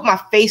if I put my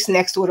face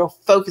next to it, it'll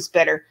focus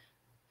better.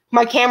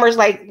 My camera's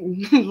like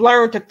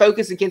learned to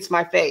focus against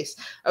my face.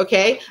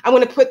 Okay, I'm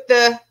going to put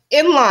the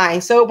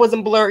inline so it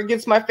wasn't blurred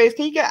against my face.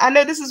 Can you get, I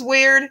know this is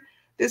weird.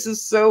 This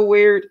is so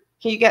weird.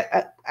 Can you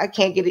get, I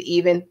can't get it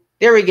even.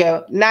 There we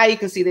go. Now you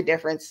can see the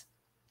difference.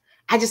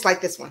 I just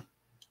like this one.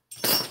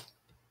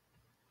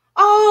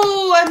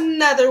 Oh,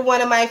 another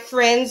one of my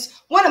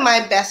friends, one of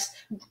my best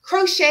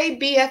crochet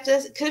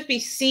BFFs, could be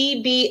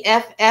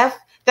CBFF.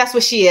 That's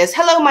what she is.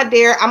 Hello, my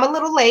dear. I'm a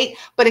little late,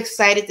 but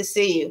excited to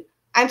see you.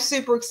 I'm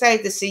super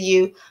excited to see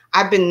you.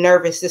 I've been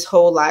nervous this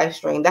whole live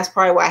stream. That's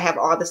probably why I have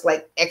all this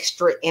like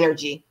extra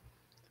energy.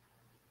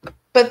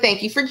 But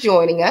thank you for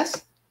joining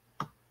us.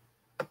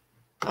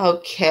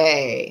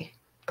 Okay.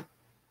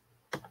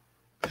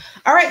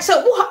 All right. So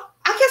I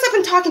guess I've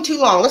been talking too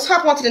long. Let's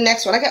hop on to the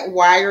next one. I got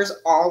wires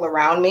all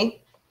around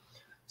me.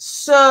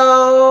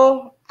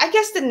 So I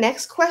guess the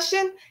next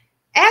question,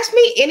 Ask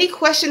me any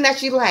question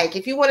that you like.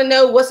 If you want to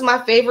know what's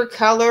my favorite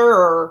color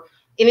or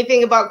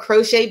anything about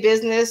crochet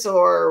business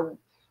or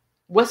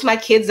what's my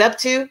kids up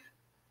to.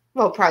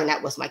 Well, probably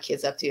not what's my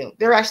kids up to.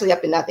 They're actually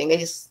up to nothing.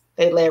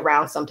 They lay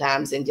around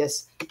sometimes and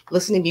just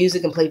listen to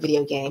music and play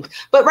video games.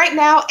 But right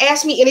now,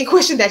 ask me any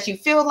question that you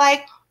feel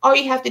like. All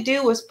you have to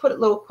do is put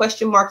little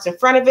question marks in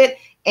front of it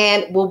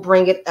and we'll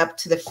bring it up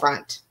to the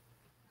front.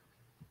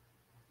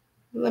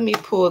 Let me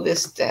pull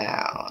this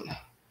down.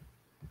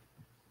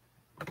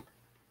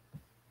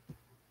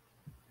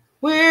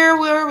 Where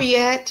were we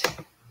at?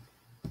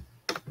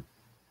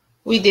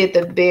 We did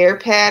the bear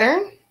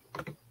pattern.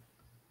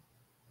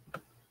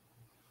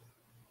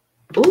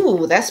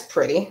 Ooh, that's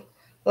pretty.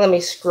 Let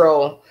me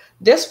scroll.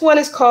 This one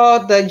is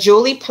called the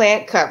Julie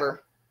plant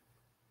cover.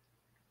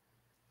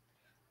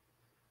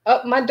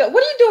 Oh, what are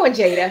you doing,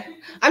 Jada?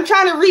 I'm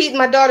trying to read.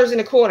 My daughter's in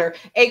the corner.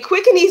 A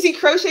quick and easy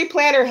crochet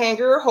planter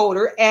hanger or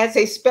holder adds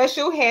a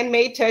special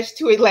handmade touch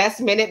to a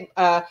last-minute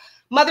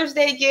Mother's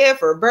Day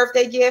gift or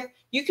birthday gift.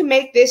 You can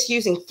make this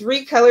using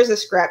 3 colors of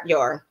scrap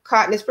yarn.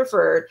 Cotton is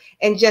preferred,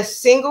 and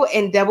just single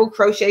and double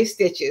crochet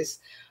stitches.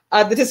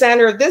 The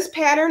designer of this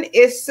pattern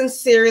is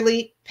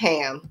Sincerely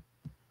Pam.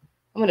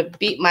 I'm going to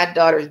beat my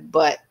daughter's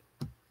butt.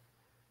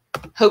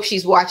 Hope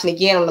she's watching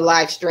again on the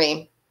live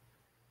stream.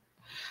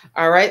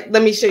 All right,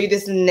 let me show you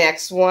this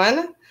next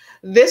one.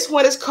 This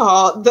one is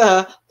called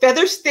the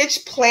Feather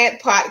Stitch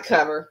Plant Pot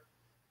Cover.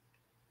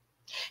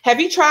 Have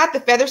you tried the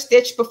feather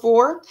stitch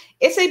before?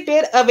 It's a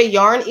bit of a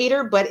yarn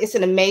eater, but it's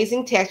an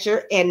amazing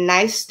texture and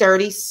nice,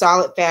 sturdy,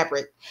 solid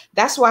fabric.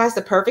 That's why it's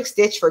the perfect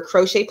stitch for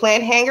crochet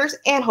plant hangers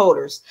and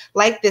holders,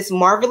 like this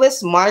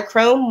marvelous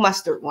monochrome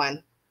mustard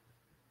one.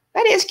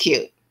 That is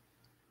cute.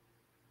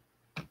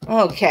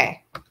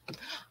 Okay.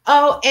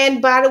 Oh,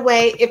 and by the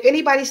way, if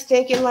anybody's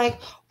thinking like,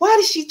 why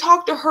does she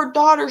talk to her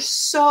daughter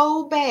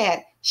so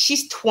bad?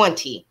 She's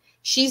 20.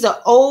 She's an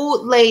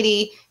old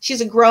lady.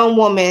 She's a grown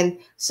woman.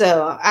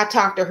 So I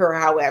talk to her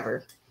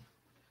however.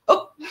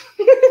 Oh,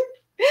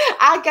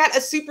 I got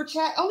a super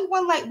chat. Only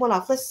one light went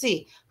off. Let's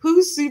see.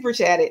 Who's super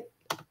chatted?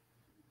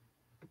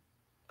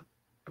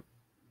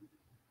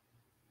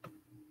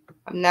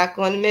 I'm not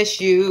going to miss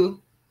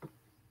you.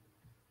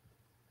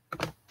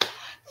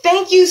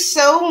 Thank you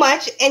so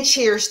much and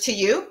cheers to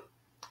you.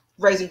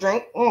 Raise a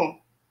drink.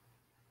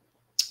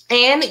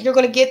 And you're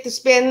going to get to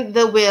spin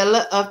the wheel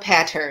of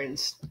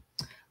patterns.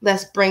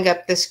 Let's bring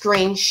up the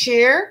screen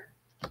share.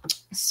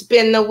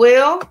 Spin the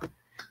wheel.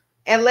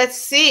 And let's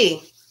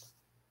see.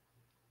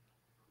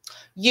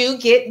 You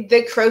get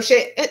the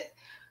crochet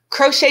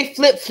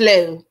flip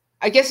flow.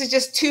 I guess it's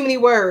just too many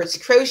words.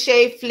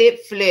 Crochet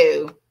flip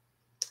flow.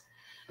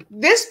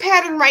 This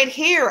pattern right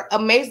here,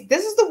 amazing.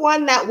 This is the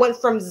one that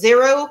went from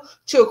 0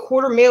 to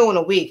 $250,000 in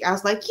a week. I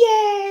was like,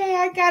 yay,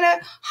 I got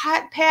a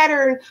hot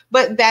pattern.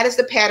 But that is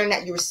the pattern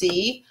that you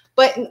receive.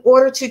 But in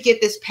order to get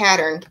this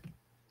pattern,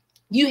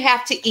 you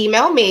have to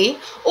email me.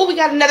 Oh, we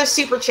got another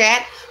super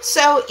chat.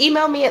 So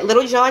email me at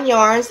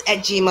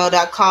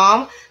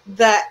littlejohnyarns@gmail.com.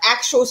 The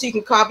actual, so you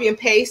can copy and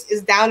paste,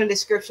 is down in the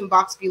description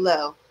box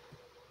below.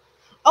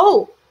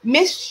 Oh,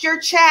 missed your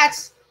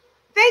chats.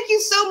 Thank you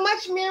so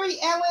much, Mary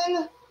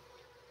Ellen.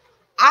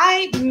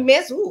 I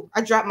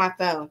dropped my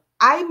phone.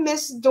 I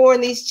miss doing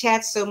these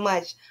chats so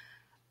much.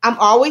 I'm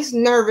always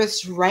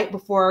nervous right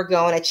before I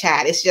go on a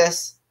chat. It's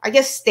just, I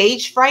guess,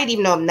 stage fright,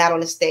 even though I'm not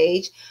on the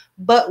stage.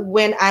 But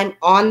when I'm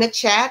on the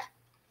chat,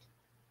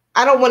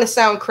 I don't want to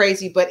sound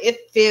crazy, but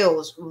it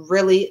feels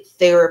really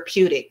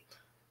therapeutic.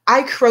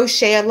 I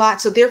crochet a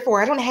lot, so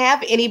therefore I don't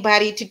have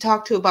anybody to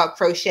talk to about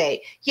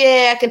crochet.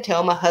 Yeah, I can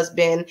tell my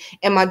husband,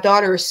 and my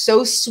daughter is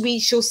so sweet.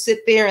 She'll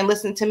sit there and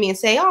listen to me and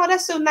say, oh,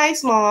 that's so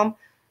nice, Mom.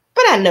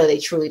 But I know they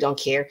truly don't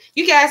care.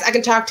 You guys I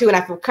can talk to and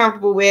I feel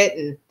comfortable with,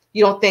 and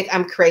you don't think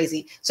I'm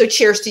crazy. So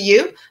cheers to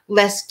you.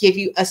 Let's give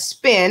you a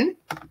spin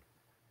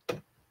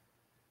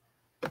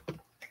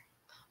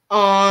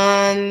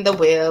on the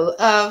wheel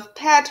of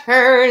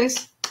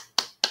patterns.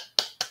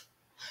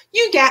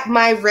 You got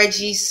my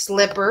Reggie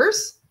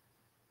slippers.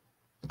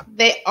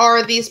 They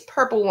are these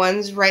purple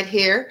ones right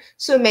here.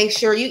 So make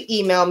sure you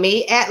email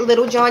me at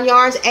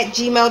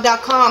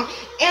littlejohnyarns@gmail.com.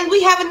 And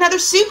we have another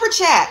super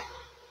chat.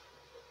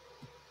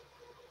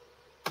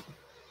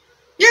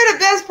 You're the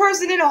best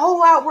person in the whole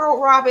wide world,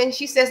 Robin.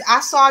 She says, I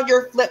saw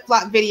your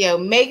flip-flop video.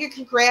 Mega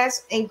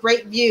congrats and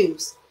great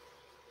views.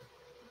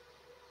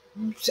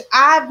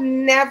 I've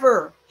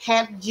never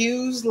had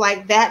views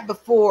like that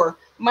before.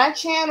 My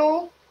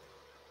channel,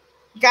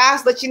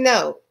 guys, let you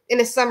know, in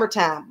the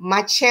summertime,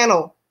 my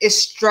channel is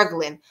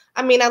struggling.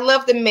 I mean, I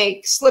love to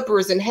make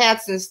slippers and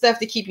hats and stuff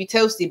to keep you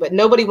toasty, but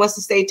nobody wants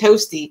to stay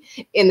toasty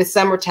in the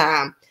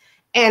summertime.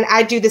 And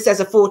I do this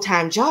as a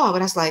full-time job.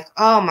 And I was like,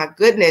 oh my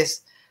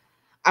goodness.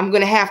 I'm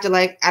going to have to,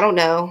 like, I don't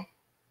know,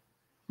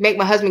 make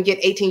my husband get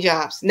 18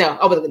 jobs. No,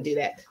 I wasn't going to do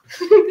that.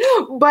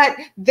 But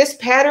this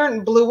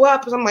pattern blew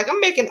up. So I'm like,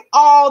 I'm making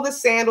all the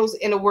sandals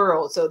in the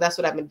world. So that's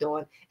what I've been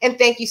doing. And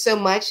thank you so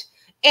much.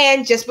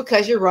 And just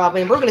because you're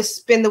Robin, we're going to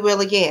spin the wheel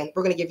again.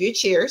 We're going to give you a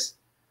cheers.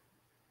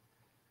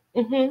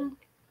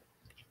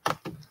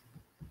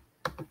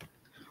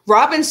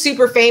 Robin's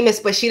super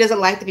famous, but she doesn't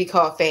like to be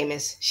called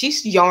famous.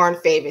 She's yarn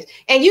famous.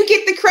 And you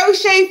get the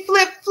crochet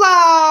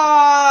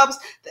flip-flops.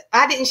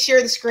 I didn't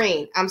share the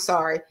screen. I'm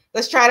sorry.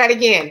 Let's try that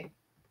again.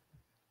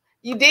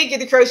 You did get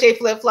the crochet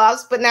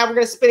flip-flops, but now we're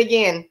going to spin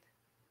again.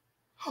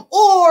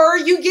 Or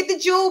you get the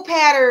jewel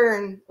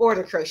pattern or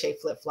the crochet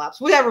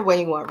flip-flops. Whatever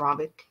way you want,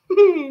 Robin.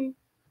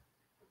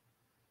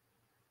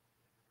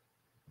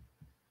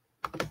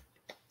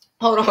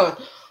 Hold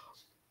on.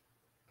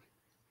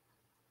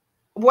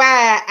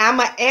 Why, I'm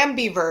an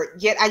ambivert,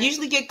 yet I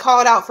usually get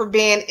called out for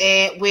being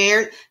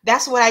weird.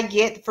 That's what I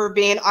get for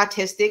being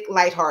autistic,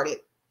 lighthearted.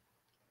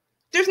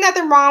 There's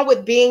nothing wrong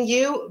with being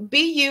you.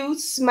 Be you,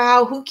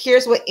 smile. Who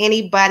cares what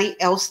anybody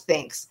else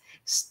thinks?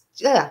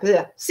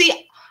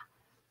 See,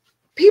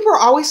 people are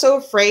always so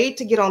afraid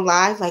to get on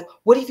live. Like,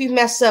 what if you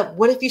mess up?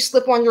 What if you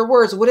slip on your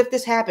words? What if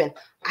this happened?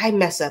 I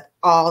mess up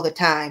all the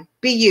time.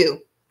 Be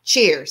you.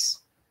 Cheers.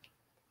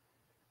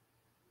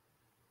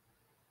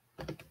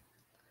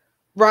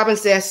 Robin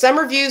says, some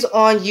reviews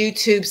on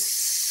YouTube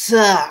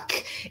suck.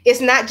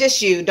 It's not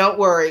just you. Don't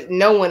worry.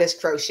 No one is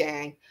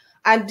crocheting.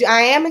 I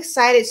am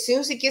excited. As soon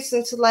as it gets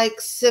into like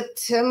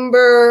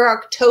September,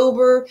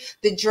 October,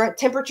 the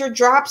temperature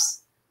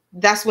drops.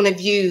 That's when the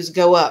views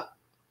go up.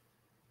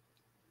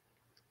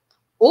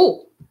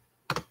 Oh,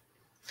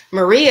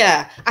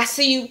 Maria, I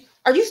see you.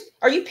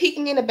 Are you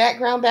peeking in the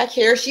background back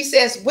here? She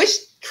says, which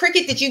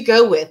Cricut did you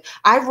go with?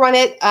 I've run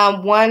it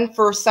one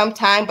for some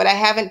time, but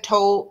I've been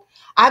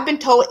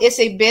told it's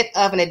a bit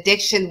of an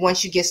addiction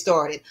once you get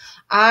started.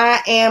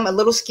 I am a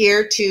little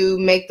scared to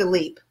make the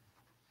leap.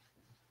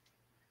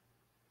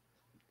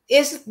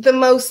 It's the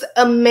most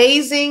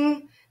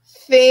amazing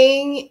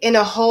thing in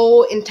the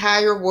whole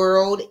entire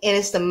world, and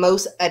it's the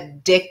most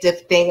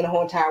addictive thing in the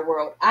whole entire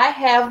world. I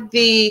have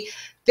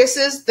this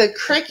is the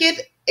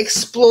Cricut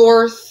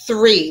Explore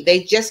 3.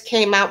 They just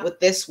came out with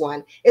this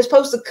one. It's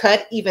supposed to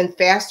cut even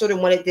faster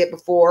than what it did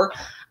before.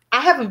 I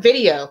have a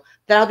video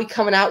that I'll be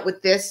coming out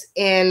with this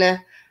in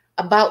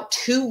about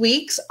 2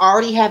 weeks. I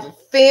already have it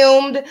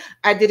filmed.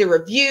 I did a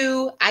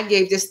review. I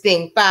gave this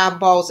thing 5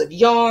 balls of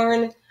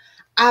yarn.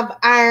 I've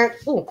ironed.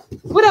 Oh,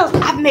 what else?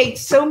 I've made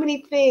so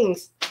many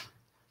things.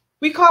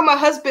 We call my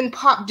husband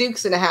Pop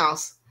Dukes in the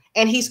house,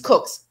 and he's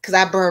cooks because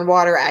I burn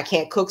water. I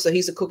can't cook, so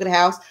he's a cook in the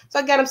house. So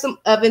I got him some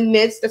oven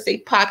mitts that say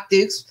Pop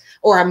Dukes,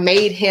 or I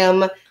made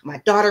him. My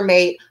daughter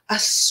made a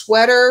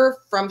sweater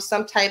from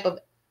some type of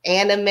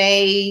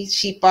anime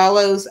she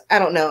follows. I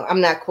don't know.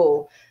 I'm not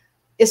cool.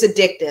 It's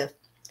addictive.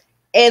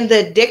 And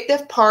the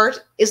addictive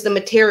part is the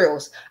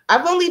materials.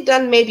 I've only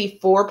done maybe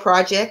 4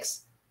 projects.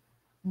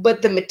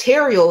 But the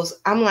materials,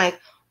 I'm like,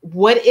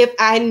 what if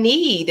I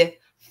need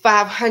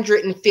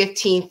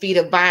 515 feet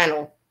of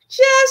vinyl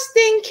just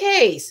in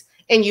case?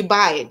 And you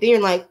buy it. Then you're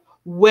like,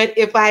 what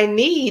if I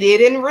need it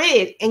in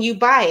red? And you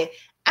buy it.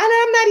 And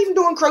I'm not even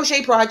doing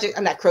crochet projects.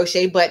 I'm not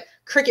crochet, but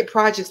Cricut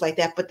projects like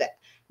that. But that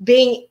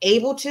being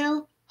able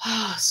to,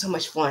 so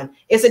much fun.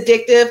 It's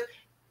addictive.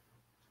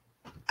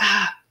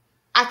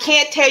 I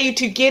can't tell you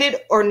to get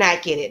it or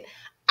not get it.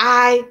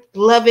 I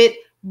love it,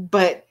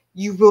 but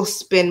you will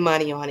spend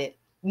money on it.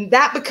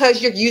 Not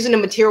because you're using the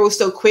materials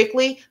so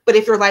quickly, but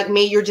if you're like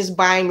me, you're just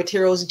buying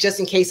materials just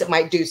in case it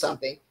might do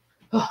something.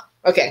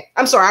 Okay,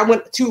 I'm sorry. I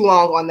went too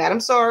long on that. I'm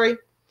sorry.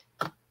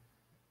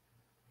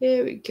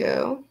 Here we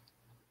go.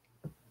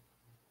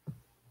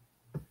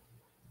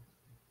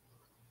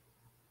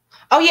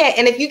 Oh, yeah,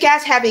 and if you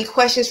guys have any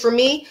questions for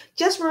me,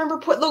 just remember,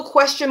 put little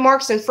question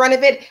marks in front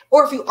of it.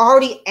 Or if you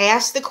already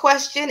asked the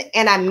question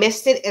and I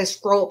missed it and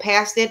scrolled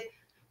past it,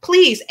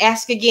 please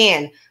ask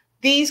again.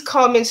 These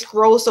comments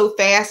scroll so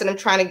fast, and I'm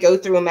trying to go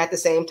through them at the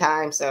same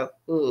time. So,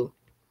 ooh.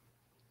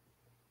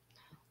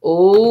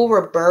 Oh,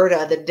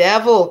 Roberta, the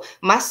devil.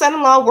 My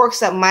son-in-law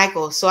works at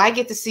Michael's, so I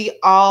get to see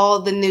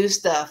all the new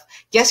stuff.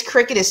 Guess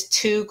Cricut is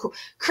too cool.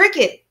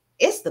 Cricut,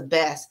 it's the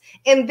best.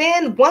 And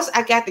then once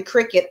I got the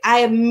Cricut, I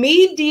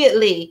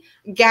immediately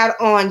got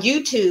on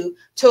YouTube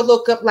to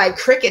look up like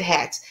Cricut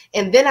hats.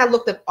 And then I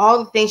looked up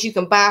all the things you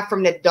can buy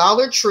from the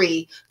Dollar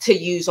Tree to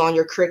use on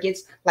your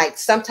Cricuts. Like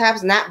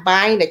sometimes not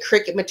buying the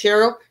Cricut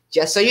material.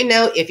 Just so you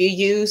know, if you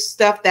use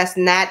stuff that's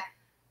not,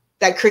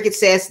 that Cricut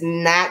says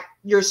not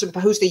you're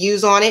supposed to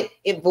use on it,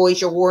 it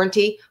voids your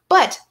warranty.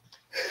 But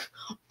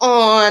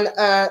on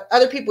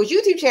other people's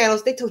YouTube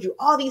channels, they told you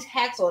all these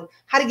hacks on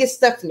how to get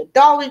stuff from the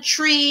Dollar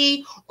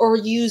Tree or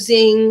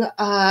using,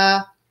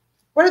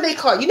 what are they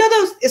called? You know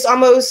those, it's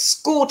almost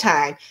school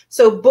time.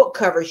 So book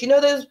covers, you know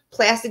those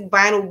plastic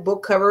vinyl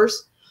book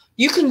covers?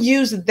 You can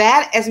use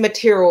that as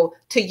material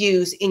to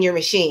use in your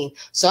machine.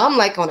 So I'm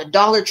like on a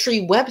Dollar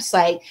Tree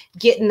website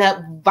getting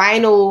up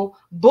vinyl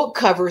book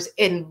covers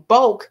in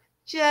bulk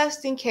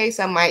just in case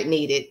I might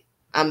need it.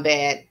 I'm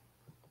bad.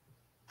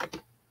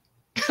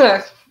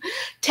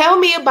 Tell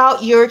me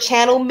about your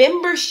channel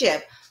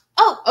membership.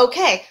 Oh,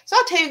 okay. So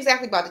I'll tell you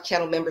exactly about the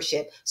channel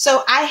membership.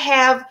 So I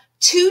have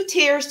 2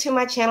 tiers to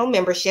my channel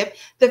membership.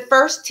 The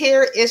first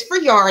tier is for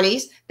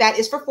Yarnies. That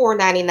is for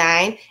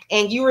 $4.99,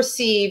 and you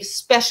receive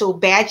special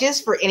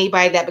badges for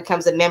anybody that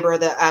becomes a member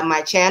of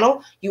my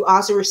channel. You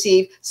also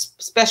receive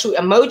special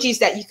emojis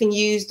that you can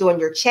use during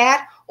your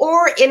chat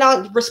or in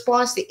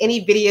response to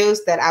any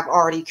videos that I've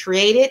already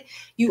created.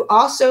 You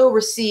also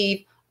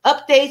receive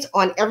updates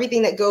on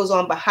everything that goes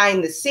on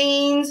behind the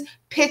scenes,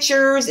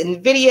 pictures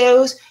and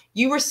videos.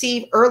 You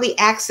receive early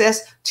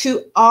access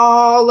to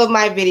all of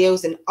my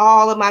videos and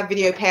all of my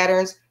video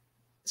patterns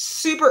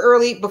super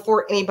early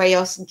before anybody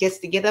else gets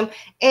to get them.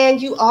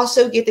 And you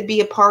also get to be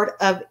a part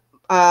of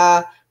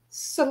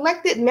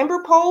selected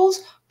member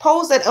polls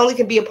that only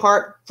can be a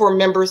part for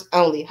members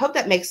only. Hope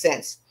that makes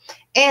sense.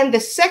 And the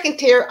second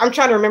tier, I'm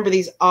trying to remember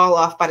these all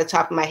off by the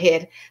top of my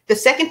head. The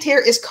second tier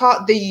is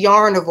called the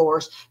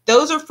Yarnivores.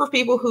 Those are for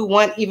people who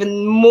want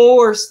even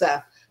more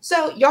stuff.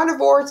 So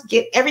Yarnivores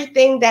get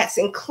everything that's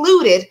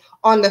included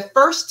on the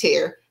first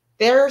tier.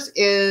 Theirs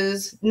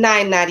is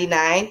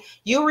 $9.99.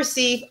 You'll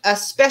receive a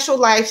special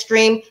live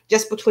stream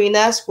just between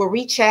us where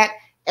we chat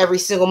every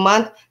single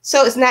month.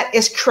 So it's not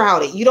as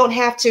crowded. You don't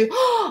have to,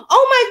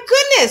 oh my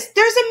goodness,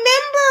 there's a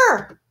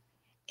member.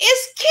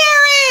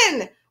 It's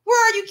Karen.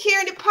 Where are you,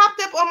 Karen? It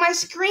popped up on my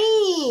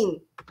screen.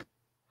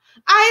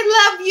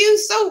 I love you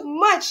so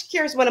much.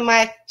 Karen's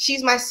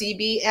she's my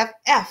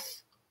CBFF.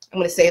 I'm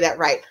going to say that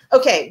right.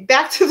 Okay,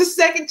 back to the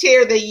second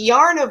tier, the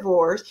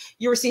Yarnivores.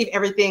 You receive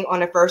everything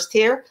on the first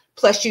tier,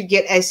 plus you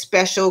get a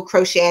special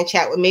crochet and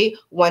chat with me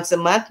once a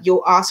month. You'll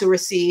also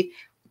receive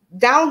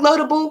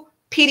downloadable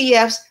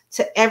PDFs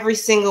to every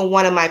single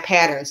one of my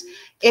patterns.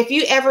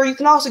 You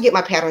can also get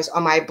my patterns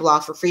on my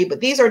blog for free, but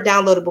these are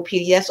downloadable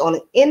PDFs. On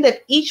the end of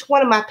each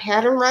one of my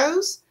pattern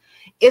rows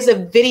is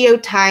a video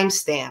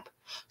timestamp.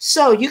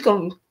 So you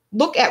can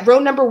look at row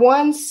number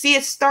 1, see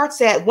it starts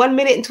at 1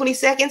 minute and 20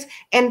 seconds,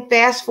 and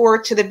fast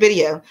forward to the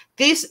video.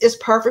 This is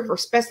perfect for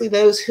especially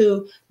those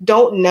who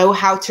don't know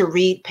how to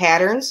read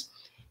patterns.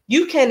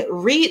 You can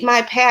read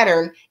my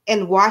pattern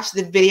and watch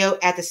the video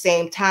at the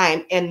same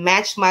time and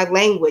match my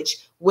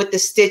language with the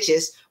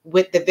stitches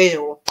with the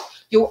visual.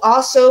 You'll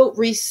also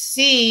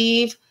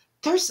receive,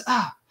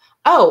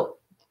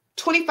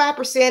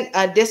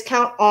 25%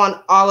 discount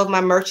on all of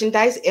my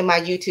merchandise in my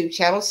YouTube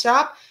channel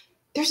shop.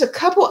 There's a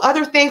couple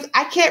other things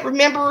I can't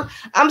remember.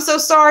 I'm so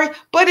sorry,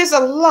 but it's a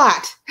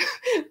lot.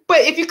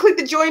 But if you click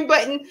the join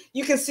button,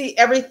 you can see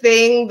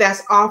everything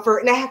that's offered.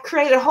 And I have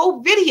created a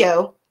whole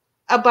video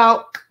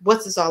about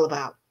what's this all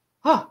about.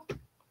 Huh.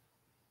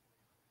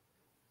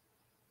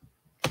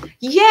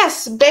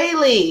 Yes,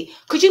 Bailey.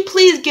 Could you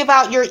please give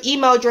out your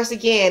email address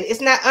again?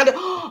 It's not under.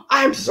 Oh,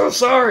 I'm so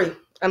sorry.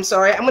 I'm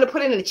sorry. I'm going to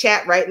put it in the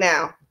chat right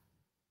now.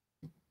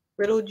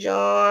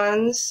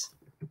 Littlejohn's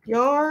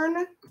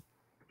yarn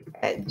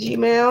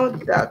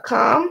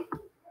 @gmail.com.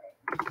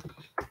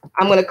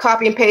 I'm going to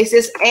copy and paste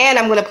this, and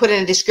I'm going to put it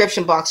in the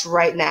description box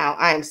right now.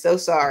 I am so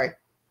sorry.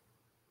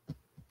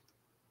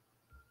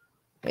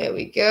 There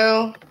we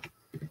go.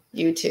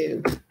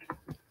 YouTube.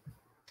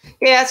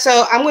 Yeah,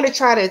 so I'm going to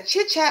try to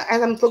chit-chat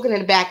as I'm looking in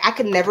the back. I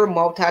could never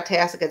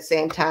multitask at the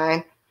same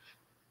time.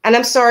 And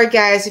I'm sorry,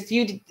 guys, if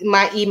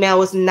my email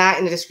was not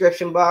in the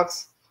description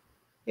box.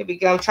 Here we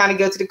go. I'm trying to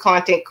go to the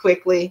content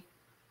quickly.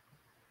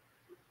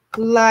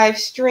 Live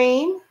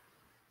stream.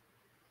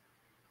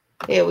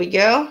 There we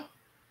go.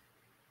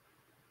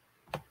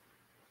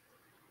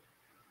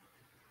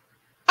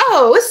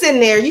 Oh, it's in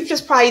there. You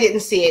just probably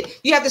didn't see it.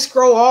 You have to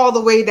scroll all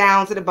the way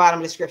down to the bottom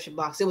of the description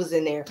box. It was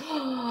in there.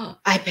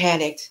 I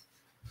panicked.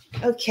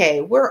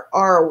 Okay, where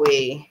are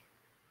we?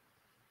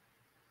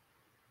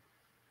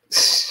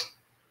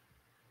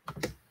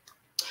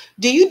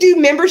 Do you do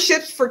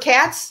memberships for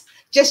cats?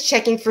 Just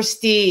checking for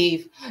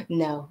Steve.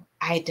 No,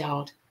 I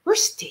don't.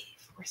 Where's Steve?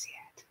 Where's he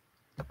at?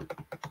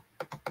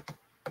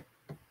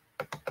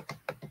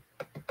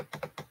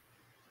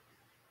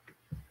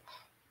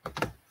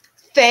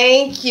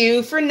 Thank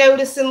you for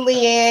noticing,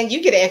 Leanne.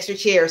 You get extra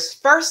chairs.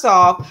 First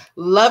off,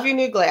 love your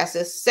new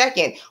glasses.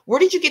 Second, where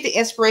did you get the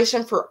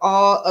inspiration for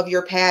all of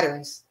your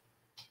patterns?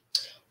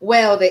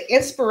 Well, the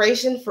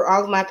inspiration for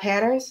all of my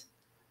patterns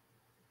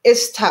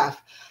is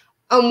tough.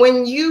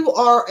 When you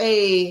are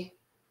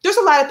there's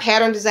a lot of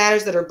pattern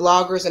designers that are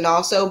bloggers and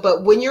also,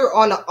 but when you're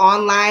on an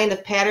online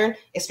pattern,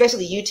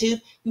 especially YouTube,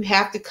 you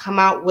have to come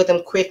out with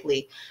them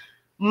quickly.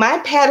 My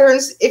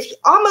patterns,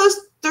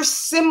 they're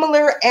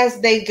similar as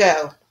they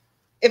go,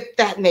 if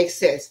that makes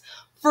sense.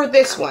 For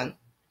this one,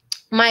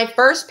 my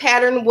first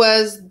pattern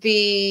was give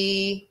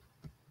me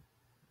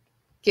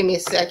a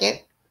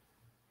second.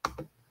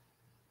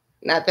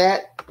 Not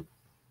that.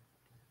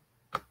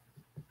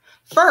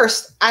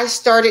 First, I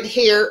started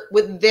here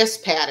with this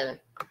pattern.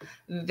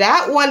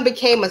 That one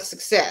became a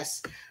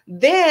success.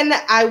 Then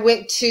I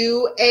went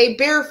to a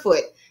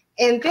barefoot.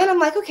 And then I'm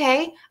like,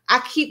 okay, I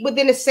keep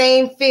within the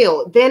same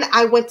field. Then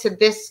I went to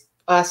this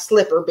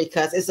slipper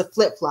because it's a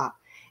flip-flop.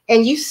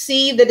 And you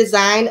see the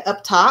design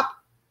up top.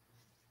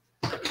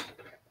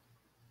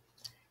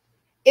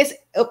 It's,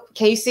 oh,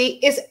 can you see?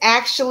 It's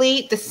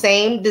actually the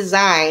same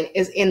design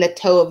as in the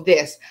toe of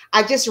this.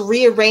 I just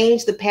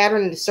rearranged the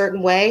pattern in a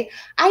certain way.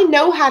 I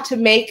know how to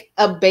make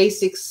a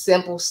basic,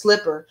 simple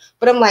slipper,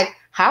 but I'm like,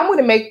 how am I going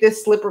to make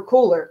this slipper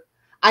cooler?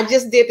 I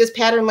just did this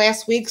pattern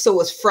last week, so it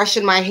was fresh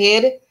in my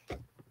head.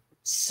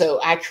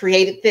 So I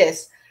created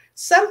this.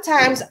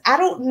 Sometimes I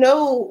don't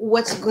know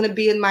what's going to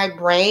be in my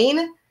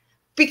brain,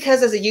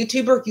 because as a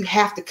YouTuber, you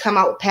have to come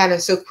out with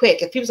patterns so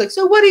quick. If people's like,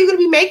 so what are you going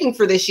to be making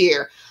for this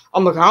year?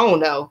 I'm like, I don't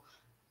know.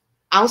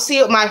 I'll see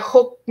what my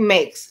hook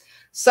makes.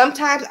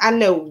 Sometimes I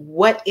know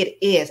what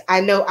it is. I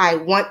know I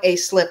want a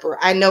slipper.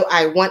 I know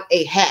I want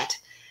a hat.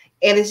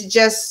 And it's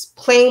just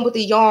playing with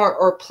the yarn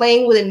or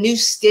playing with a new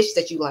stitch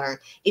that you learn.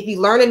 If you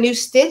learn a new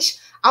stitch,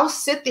 I'll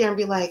sit there and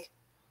be like,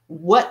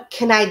 what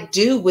can I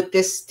do with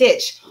this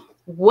stitch?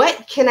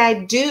 What can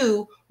I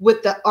do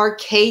with the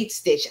arcade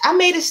stitch? I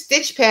made a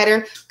stitch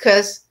pattern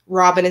because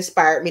Robin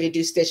inspired me to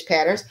do stitch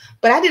patterns,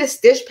 but I did a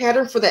stitch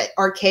pattern for the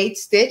arcade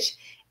stitch,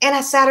 and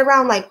I sat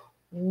around like,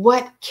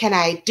 what can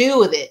I do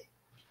with it?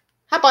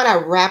 How about I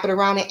wrap it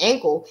around the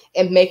ankle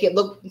and make it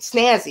look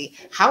snazzy?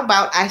 How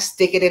about I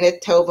stick it in a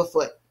toe of a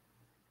foot?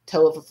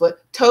 Toe of a foot,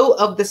 toe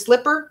of the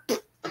slipper.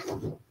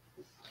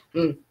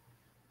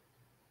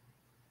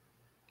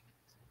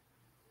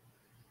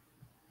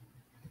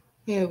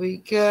 Here we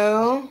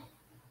go.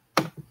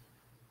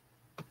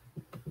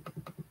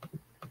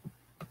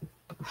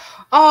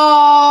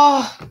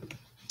 Oh,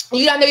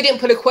 I know you didn't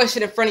put a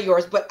question in front of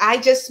yours, but I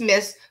just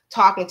missed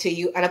talking to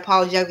you.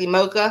 Unapologetically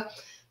Mocha.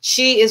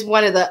 She is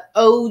one of the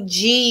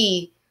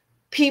OG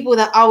people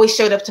that always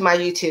showed up to my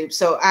YouTube.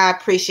 So I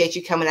appreciate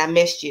you coming. I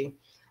missed you.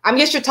 I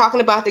missed you talking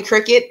about the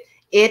Cricut.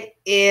 It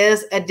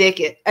is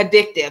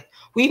addictive.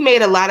 We've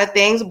made a lot of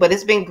things, but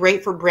it's been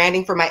great for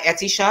branding for my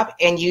Etsy shop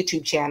and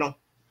YouTube channel.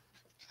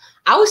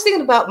 I was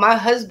thinking about my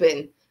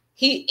husband.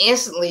 He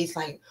instantly is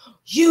like,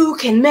 you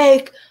can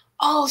make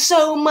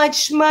so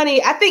much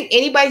money. I think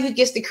anybody who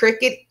gets the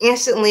Cricut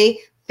instantly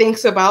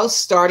thinks about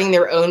starting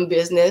their own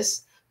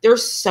business.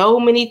 There's so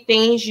many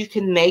things you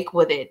can make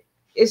with it.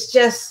 It's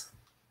just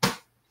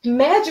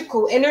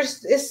magical. And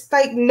it's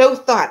like no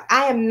thought.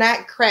 I am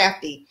not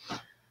crafty.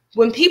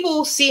 When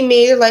people see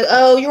me, they're like,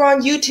 oh, you're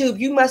on YouTube.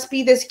 You must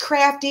be this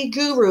crafty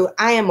guru.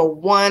 I am a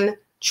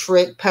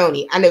one-trick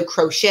pony. I know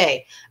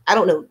crochet. I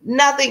don't know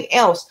nothing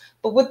else.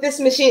 But with this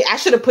machine, I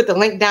should have put the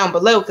link down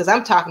below because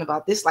I'm talking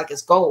about this like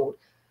it's gold.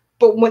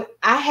 But when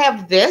I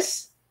have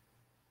this,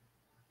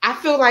 I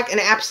feel like an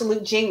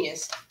absolute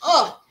genius.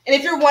 Oh, and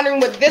if you're wondering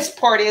what this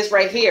part is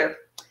right here,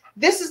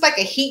 this is like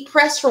a heat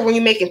press for when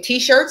you're making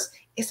t-shirts.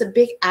 It's a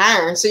big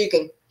iron so you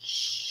can.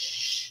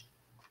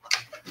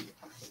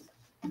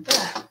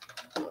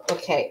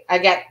 Okay, I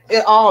got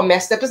it all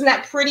messed up. It's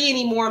not pretty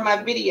anymore in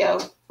my video.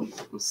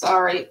 I'm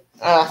sorry.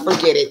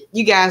 Forget it.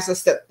 You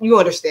guys, you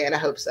understand. I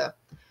hope so.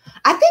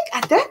 I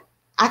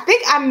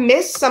think I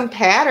missed some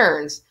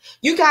patterns.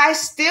 You guys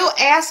still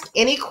ask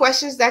any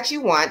questions that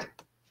you want.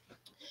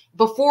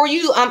 Before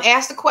you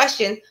ask the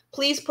question,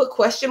 please put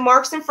question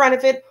marks in front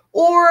of it.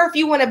 Or if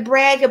you want to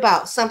brag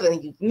about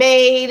something you've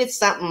made, it's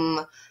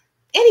something,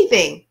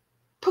 anything,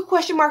 put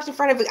question marks in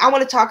front of it. I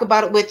want to talk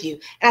about it with you.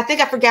 And I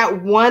think I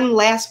forgot one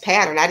last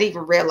pattern. I didn't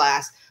even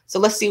realize. So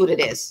let's see what it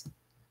is.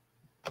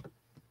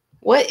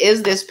 What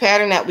is this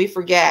pattern that we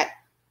forgot?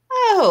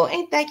 Oh,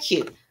 ain't that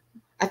cute?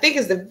 I think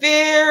it's the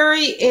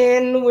very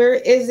end. Where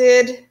is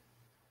it?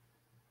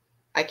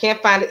 I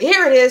can't find it.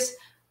 Here it is.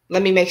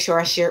 Let me make sure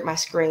I shared my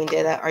screen.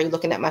 Are you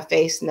looking at my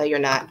face? No, you're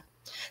not.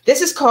 This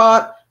is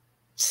called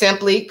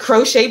simply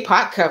crochet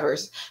pot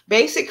covers.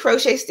 Basic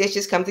crochet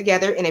stitches come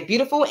together in a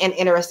beautiful and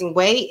interesting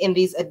way in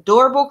these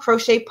adorable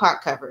crochet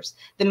pot covers.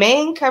 The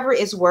main cover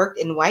is worked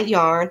in white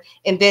yarn,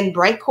 and then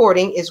bright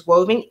cording is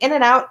woven in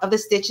and out of the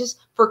stitches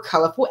for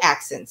colorful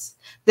accents.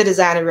 The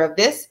designer of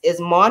this is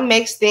Mon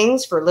Makes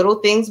Things for Little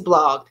Things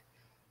blog.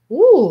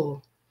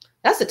 Ooh,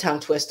 that's a tongue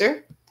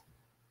twister.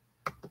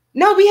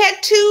 No, we had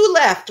two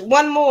left,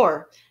 one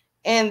more.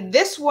 And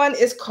this one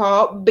is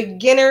called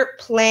Beginner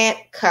Plant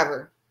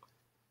Cover.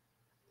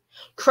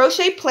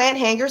 Crochet plant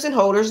hangers and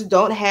holders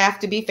don't have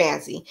to be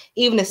fancy.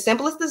 Even the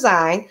simplest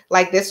design,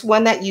 like this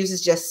one that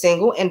uses just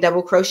single and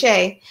double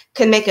crochet,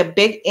 can make a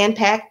big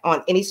impact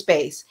on any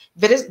space.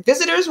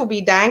 Visitors will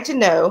be dying to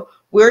know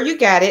where you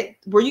got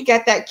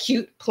that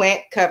cute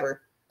plant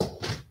cover.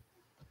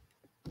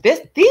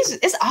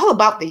 It's all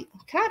about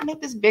can I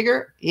make this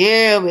bigger?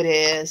 Yeah, it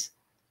is.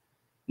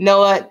 Know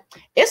what?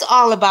 It's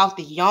all about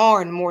the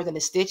yarn more than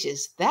the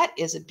stitches. That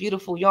is a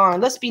beautiful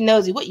yarn. Let's be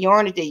nosy. What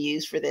yarn did they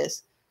use for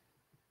this?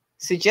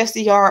 Suggest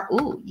the yarn.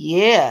 Ooh,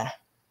 yeah.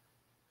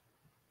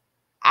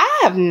 I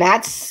have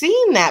not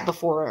seen that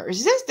before.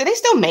 Do they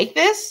still make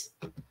this?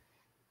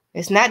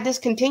 It's not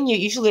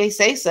discontinued. Usually they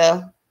say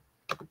so.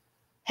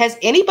 Has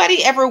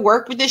anybody ever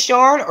worked with this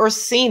yarn or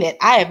seen it?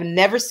 I have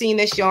never seen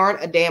this yarn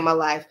a day in my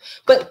life.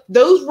 But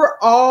those were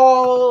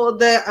all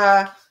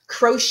the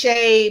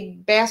crochet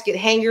basket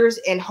hangers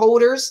and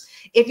holders.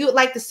 If you would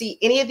like to see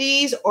any of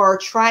these or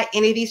try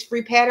any of these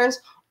free patterns,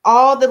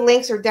 All the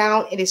links are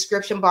down in the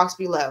description box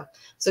below.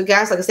 So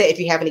guys, like I said, if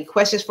you have any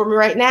questions for me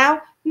right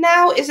now,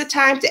 now is the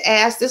time to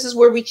ask. This is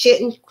where we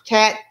chit and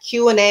chat,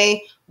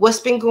 Q&A, what's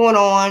been going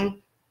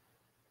on.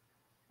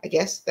 I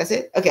guess that's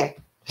it. Okay.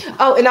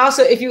 Oh, and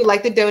also if you would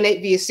like to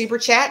donate via Super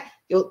Chat,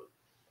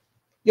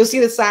 you'll see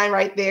the sign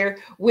right there.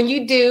 When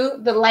you do,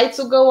 the lights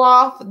will go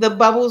off, the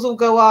bubbles will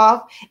go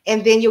off,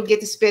 and then you'll get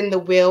to spin the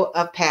wheel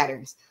of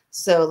patterns.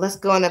 So let's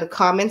go into the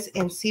comments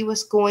and see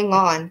what's going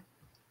on.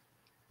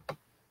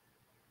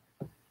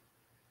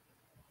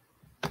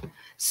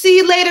 See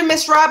you later,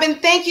 Miss Robin.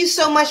 Thank you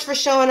so much for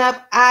showing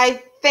up.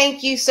 I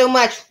thank you so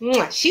much.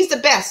 She's the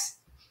best.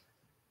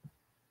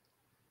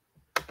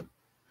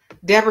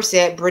 Deborah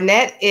said,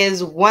 brunette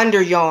is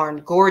wonder yarn.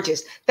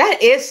 Gorgeous.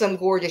 That is some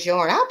gorgeous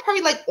yarn. I'll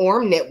probably like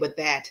orm knit with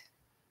that.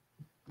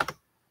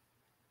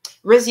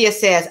 Rizia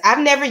says, I've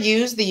never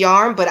used the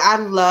yarn, but I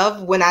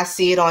love when I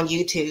see it on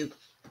YouTube.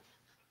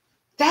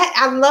 That,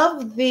 I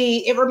love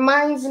it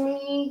reminds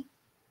me.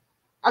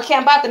 Okay,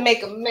 I'm about to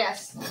make a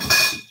mess.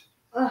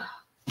 Ugh.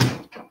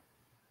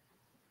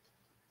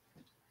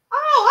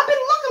 Oh, I've been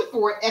looking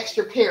for an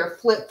extra pair of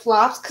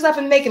flip-flops because I've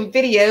been making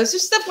videos.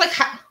 There's stuff like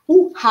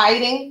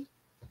hiding.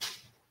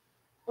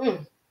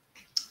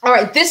 All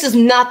right, this is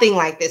nothing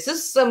like this. This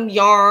is some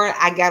yarn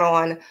I got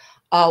on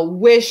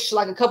Wish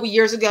like a couple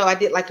years ago. I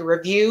did like a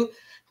review.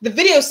 The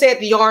video said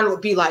the yarn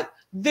would be like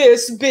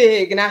this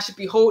big and I should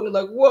be holding it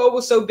like, whoa, it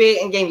was so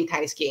big, and gave me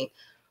tiny skein.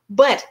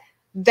 But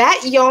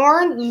that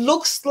yarn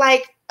looks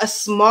like a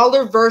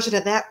smaller version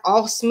of that,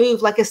 all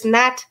smooth, like it's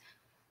not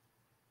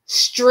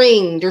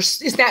stringed or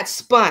it's not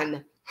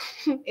spun.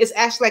 It's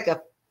actually like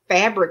a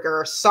fabric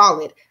or a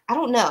solid. I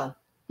don't know.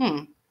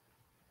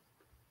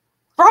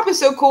 Robin's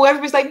so cool.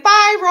 Everybody's like,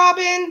 bye,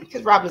 Robin,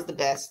 because Robin's the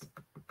best.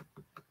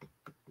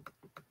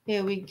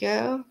 Here we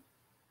go.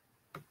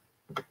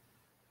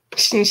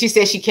 She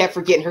said she kept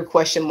forgetting her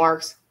question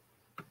marks.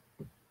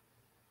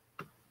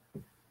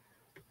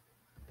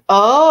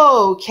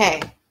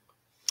 Okay.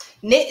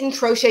 Knit and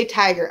Crochet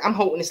Tiger. I'm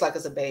holding this like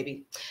it's a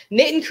baby.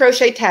 Knit and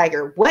Crochet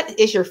Tiger. What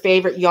is your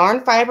favorite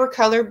yarn fiber,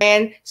 color,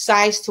 band,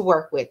 size to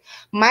work with?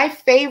 My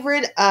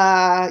favorite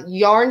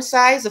yarn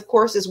size, of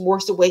course, is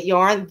worsted weight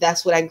yarn.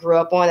 That's what I grew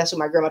up on. That's what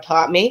my grandma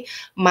taught me.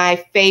 My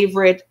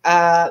favorite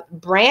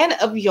brand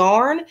of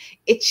yarn,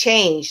 it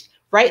changed.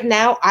 Right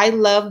now, I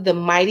love the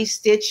Mighty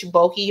Stitch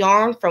bulky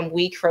yarn from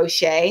We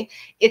Crochet.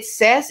 It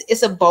says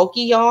it's a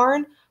bulky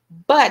yarn,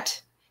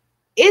 but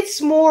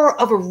it's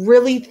more of a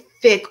really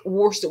thick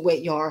worsted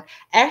weight yarn.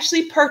 I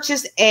actually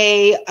purchased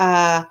a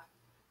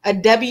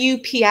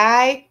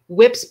WPI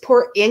whips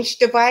per inch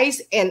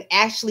device and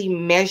actually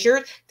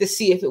measured to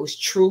see if it was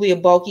truly a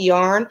bulky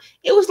yarn.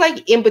 It was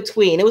like in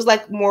between. It was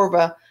like more of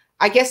a,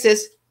 I guess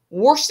it's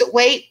worsted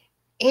weight.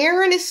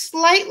 Aran is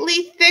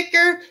slightly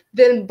thicker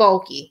than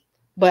bulky,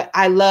 but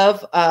I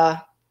love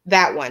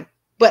that one.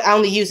 But I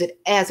only use it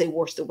as a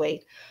worsted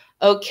weight.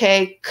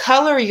 Okay,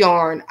 color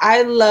yarn.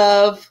 I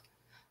love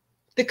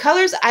the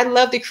colors I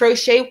love to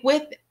crochet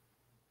with.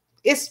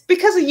 It's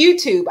because of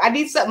YouTube. I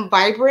need something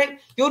vibrant.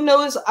 You'll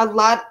notice a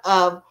lot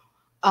of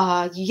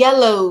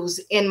yellows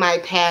in my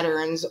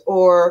patterns,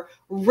 or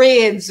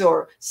reds,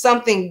 or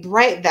something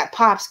bright that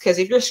pops. Because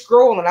if you're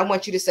scrolling, I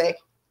want you to say,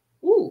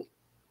 ooh,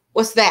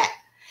 what's that?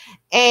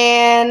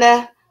 And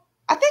I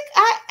think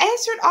I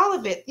answered all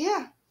of it.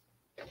 Yeah.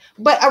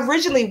 But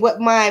originally,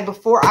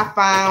 before I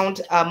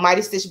found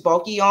Mighty Stitch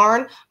bulky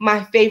yarn,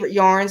 my favorite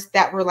yarns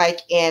that were like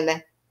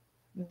in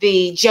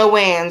the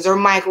Joann's or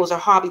Michael's or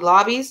Hobby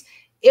Lobbies,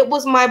 it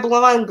was my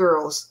blonde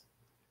girls.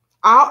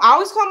 I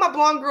always call my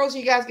blonde girls,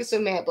 you guys get so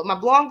mad, but my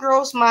blonde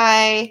girls,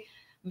 my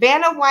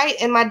Vanna White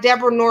and my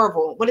Deborah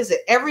Norval. What is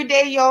it?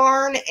 Everyday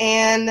Yarn,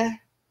 and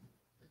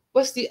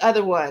what's the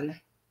other one?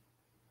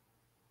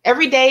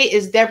 Everyday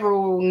is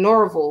Deborah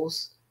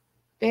Norval's.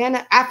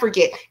 Vanna, I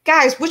forget.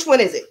 Guys, which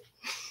one is it?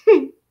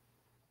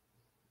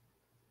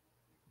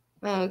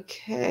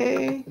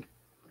 Okay.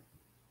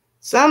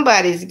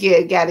 Somebody's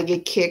got to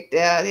get kicked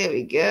out. There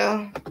we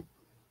go.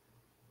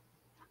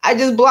 I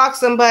just blocked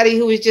somebody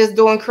who was just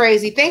doing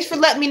crazy. Thanks for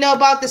letting me know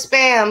about the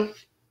spam.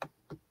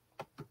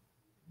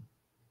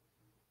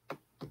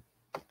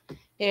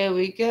 Here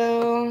we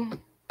go.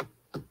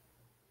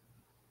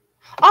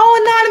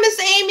 Oh, Anonymous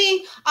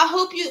Amy, I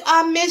hope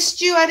I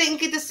missed you. I didn't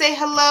get to say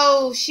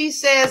hello. She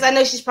says, I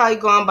know she's probably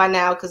gone by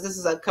now because this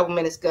is a couple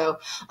minutes ago.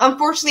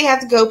 Unfortunately, I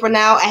have to go for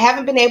now. I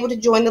haven't been able to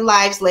join the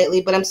lives lately,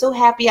 but I'm so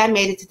happy I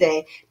made it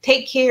today.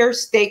 Take care.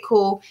 Stay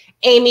cool.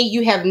 Amy,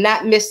 you have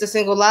not missed a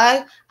single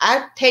live.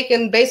 I've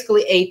taken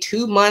basically a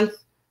 2-month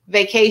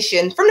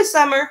vacation from the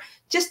summer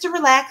just to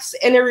relax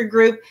and to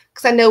regroup,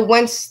 because I know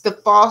once the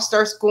fall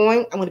starts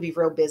going, I'm going to be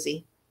real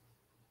busy.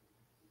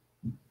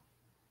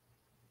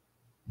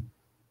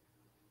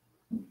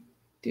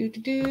 I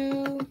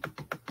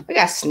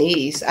got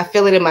sneeze. I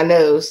feel it in my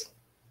nose.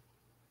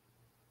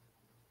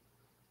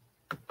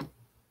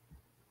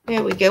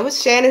 There we go. What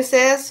Shannon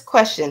says.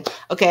 Question.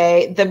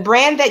 Okay. The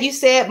brand that you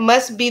said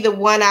must be the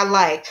one I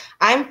like.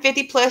 I'm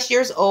 50+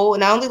 years old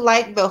and I only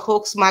like the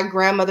hooks my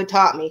grandmother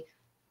taught me.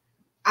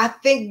 I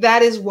think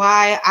that is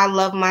why I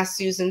love my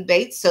Susan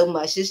Bates so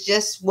much. It's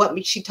just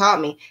what she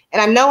taught me.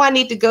 And I know I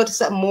need to go to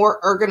something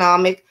more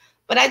ergonomic,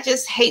 but I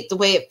just hate the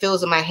way it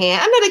feels in my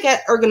hand. I know they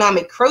got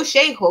ergonomic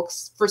crochet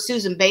hooks for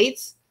Susan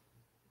Bates,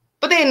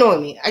 but they annoy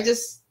me. I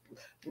just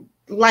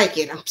like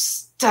it. I'm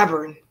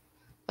stubborn.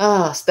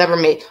 Oh,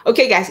 stubborn me.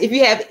 Okay, guys, if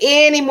you have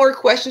any more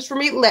questions for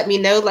me, let me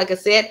know. Like I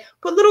said,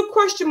 put little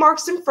question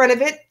marks in front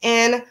of it,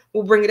 and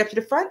we'll bring it up to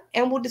the front,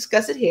 and we'll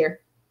discuss it here.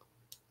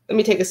 Let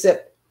me take a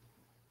sip.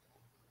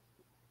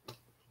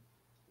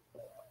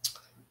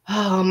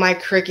 Oh, my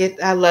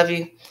Cricut, I love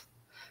you.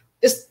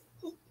 It's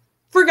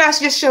for guys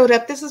just showed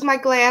up. This is my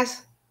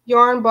glass,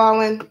 yarn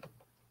balling.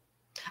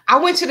 I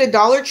went to the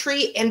Dollar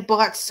Tree and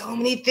bought so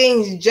many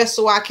things just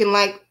so I can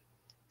like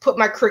put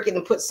my Cricut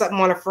and put something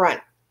on the front.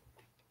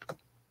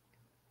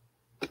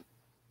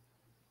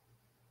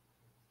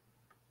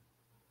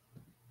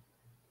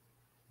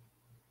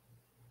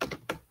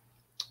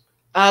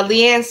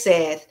 Leanne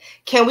said,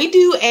 can we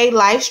do a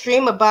live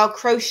stream about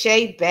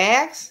crochet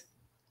bags?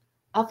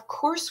 Of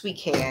course we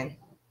can.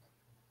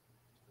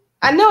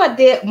 I know I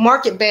did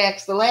market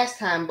bags the last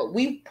time, but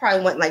we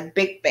probably went like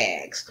big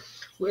bags.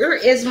 Where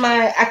is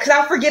my, because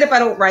I'll forget if I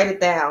don't write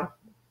it down.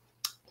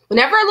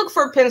 Whenever I look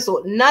for a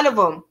pencil, none of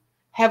them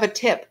have a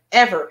tip,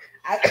 ever.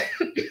 I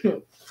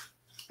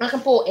can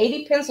pull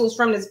 80 pencils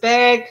from this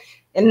bag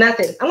and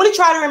nothing. I'm going to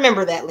try to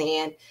remember that,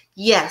 Leanne.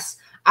 Yes,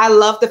 I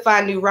love to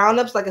find new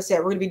roundups. Like I said,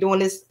 we're going to be doing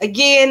this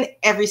again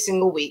every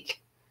single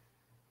week.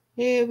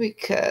 Here we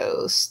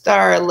go.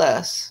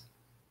 Starless.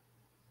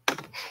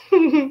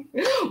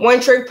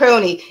 One Trick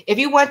Pony. If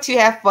you want to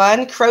have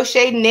fun,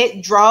 crochet,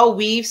 knit, draw,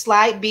 weave,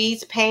 slide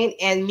beads, paint,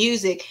 and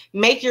music,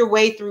 make your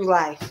way through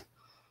life.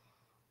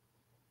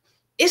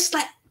 It's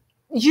like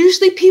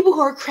usually people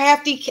who are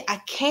crafty,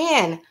 I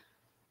can't.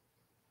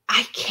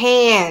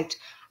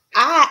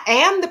 I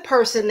am the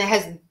person that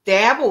has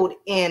dabbled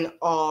in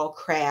all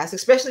crafts,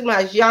 especially when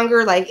I was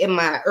younger, like in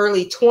my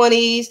early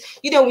 20s.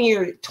 You know, when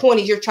you're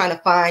 20s, you're trying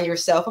to find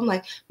yourself. I'm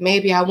like,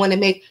 maybe I want to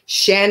make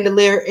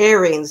chandelier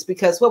earrings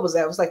because what was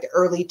that? It was like the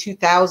early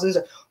 2000s.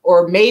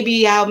 Or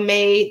maybe I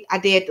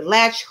did the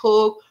latch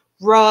hook,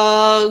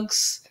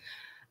 rugs,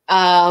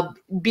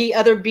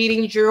 other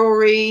beading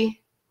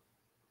jewelry.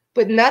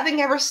 But nothing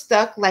ever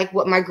stuck like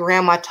what my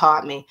grandma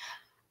taught me.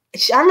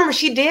 I remember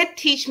she did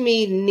teach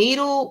me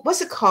needle. What's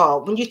it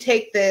called? When you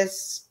take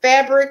this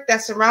fabric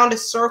that's around a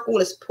circle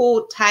and it's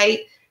pulled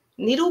tight.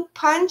 Needle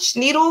punch?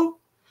 Needle?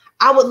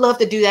 I would love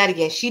to do that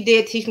again. She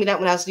did teach me that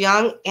when I was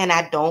young, and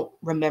I don't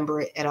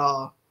remember it at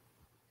all.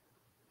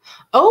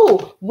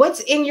 Oh,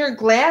 what's in your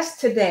glass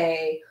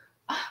today?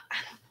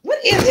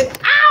 What is it?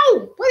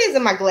 Ow! What is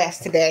in my glass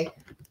today?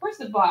 Where's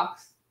the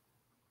box?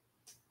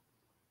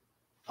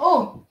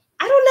 Oh,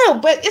 I don't know,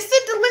 but it's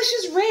a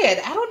delicious red.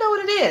 I don't know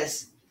what it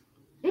is.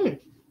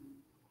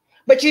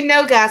 But you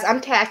know, guys,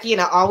 I'm tacky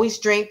and I always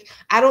drink.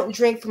 I don't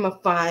drink from a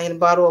fine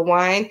bottle of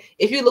wine.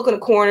 If you look in the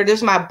corner,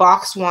 there's my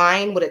box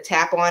wine with a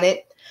tap on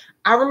it.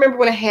 I remember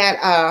when I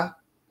had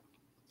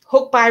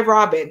Hook by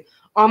Robin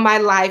on my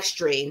live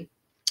stream.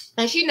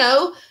 And you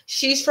know,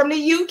 she's from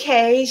the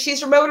UK. She's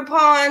from over the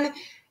pond.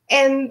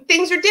 And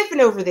things are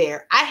different over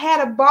there. I had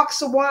a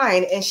box of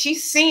wine and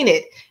she's seen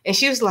it. And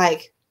she was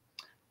like,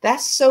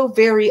 that's so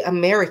very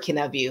American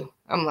of you.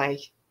 I'm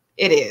like,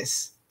 it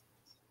is.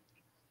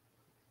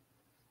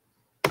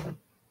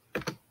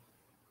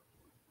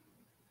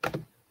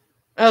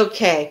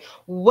 Okay,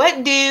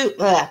 what do you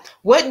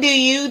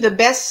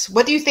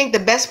think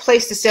the best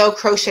place to sell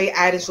crochet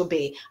items will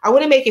be? I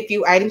want to make a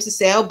few items to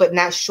sell, but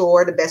not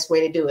sure the best way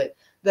to do it.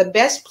 The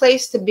best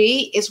place to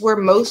be is where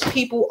most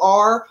people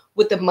are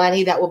with the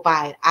money that will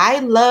buy it. I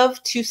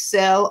love to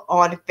sell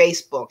on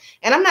Facebook,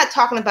 and I'm not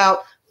talking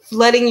about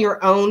flooding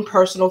your own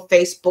personal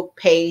Facebook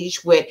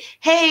page with,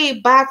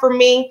 hey, buy from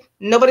me.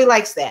 Nobody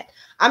likes that.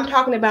 I'm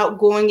talking about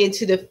going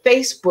into the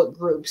Facebook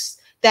groups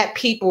that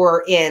people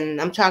are in.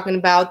 I'm talking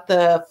about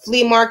the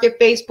flea market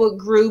Facebook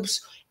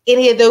groups,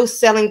 any of those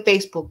selling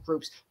Facebook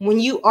groups. When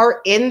you are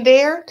in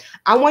there,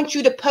 I want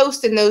you to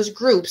post in those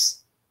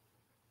groups.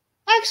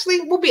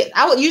 Actually,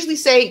 I would usually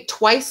say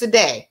twice a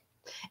day.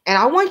 And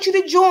I want you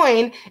to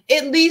join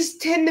at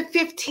least 10 to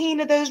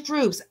 15 of those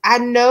groups. I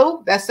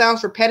know that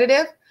sounds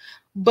repetitive,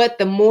 but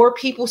the more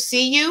people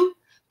see you,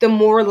 the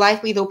more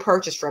likely they'll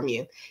purchase from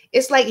you.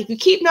 It's like if you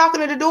keep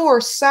knocking at the door,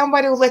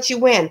 somebody will let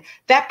you in.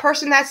 That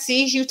person that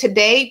sees you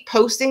today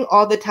posting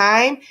all the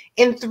time,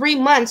 in 3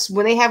 months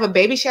when they have a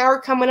baby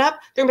shower coming up,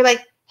 they're going to be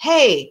like,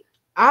 hey,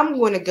 I'm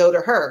going to go to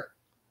her.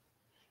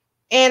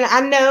 And I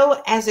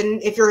know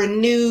if you're a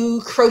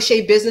new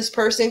crochet business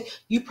person,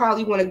 you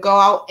probably want to go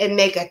out and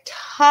make a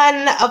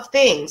ton of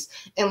things.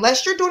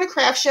 Unless you're doing a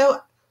craft show,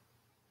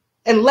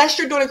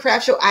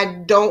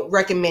 I don't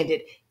recommend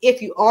it. If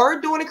you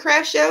are doing a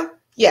craft show,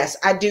 yes,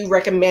 I do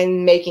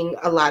recommend making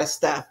a lot of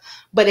stuff.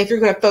 But if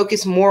you're going to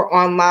focus more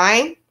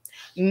online,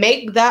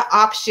 make that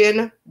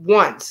option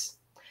once.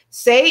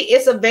 Say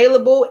it's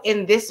available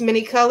in this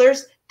many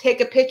colors.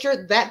 Take a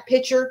picture. That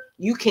picture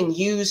you can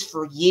use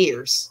for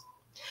years.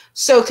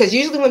 So, because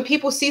usually when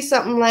people see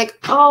something like,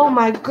 oh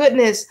my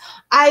goodness,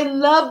 I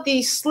love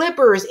these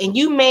slippers, and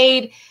you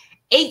made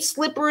 8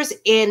 slippers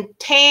in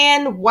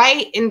tan,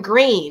 white, and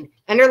green,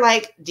 and they're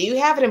like, do you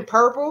have it in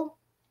purple?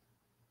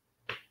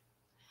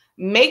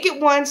 Make it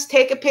once,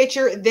 take a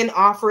picture, then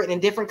offer it in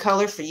different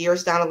colors for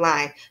years down the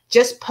line.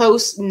 Just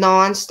post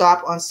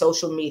nonstop on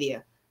social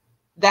media.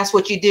 That's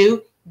what you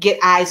do. Get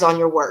eyes on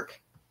your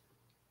work.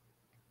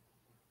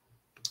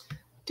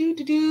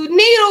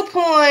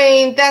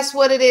 Needlepoint. That's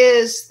what it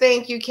is.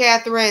 Thank you,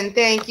 Catherine.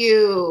 Thank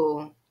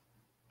you.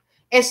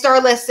 And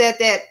Starless said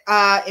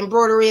that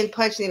embroidery and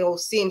punch needle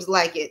seems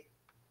like it.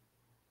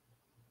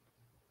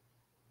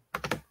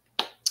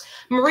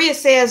 Maria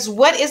says,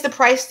 what is the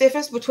price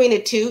difference between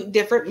the 2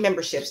 different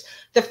memberships?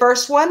 The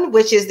first one,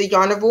 which is the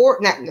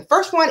Yarnivore, the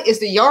first one is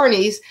the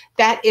Yarnies.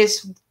 That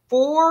is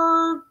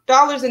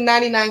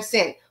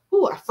 $4.99.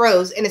 Ooh, I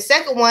froze. And the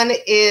second one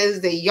is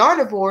the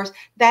Yarnivores.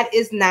 That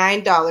is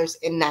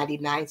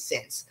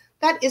 $9.99.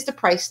 That is the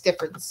price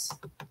difference.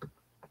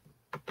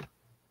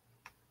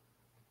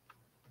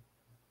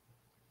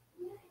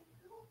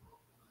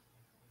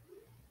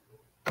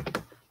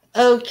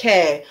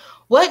 Okay.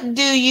 What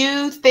do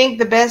you think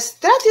the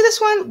best? Did I do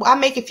this one? I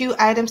make a few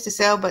items to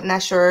sell, but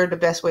not sure the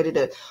best way to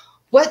do it.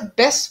 What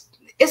best?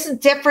 It's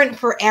different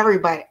for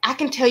everybody. I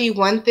can tell you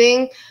one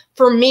thing.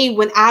 For me,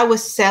 when I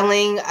was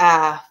selling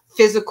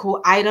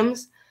physical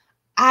items,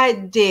 I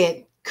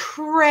did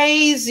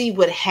crazy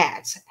with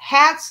hats.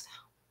 Hats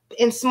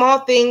and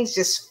small things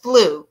just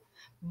flew.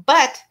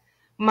 But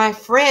my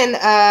friend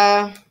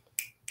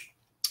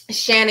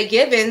Shanna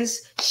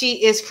Gibbons,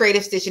 she is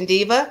Creative Stitching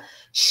Diva.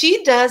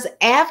 She does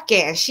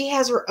Afghan. She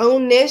has her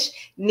own niche.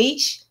 You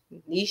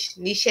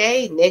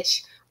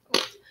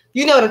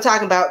know what I'm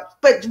talking about.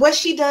 But what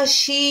she does,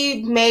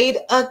 she made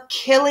a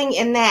killing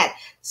in that.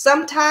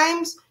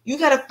 Sometimes you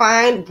got to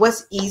find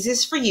what's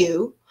easiest for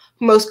you,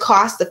 most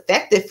cost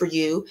effective for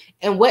you,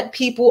 and what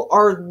people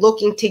are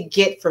looking to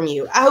get from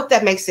you. I hope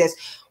that makes sense.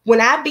 When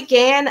I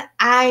began,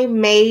 I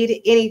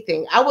made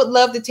anything. I would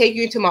love to take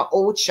you into my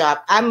old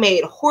shop. I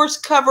made horse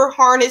cover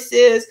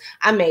harnesses.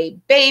 I made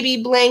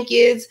baby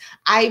blankets.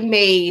 I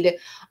made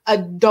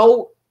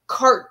adult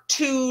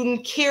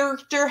cartoon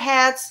character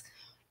hats.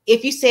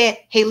 If you said,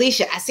 hey,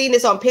 Alysha, I seen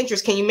this on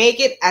Pinterest. Can you make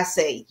it? I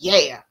say,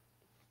 yeah.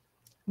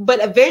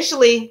 But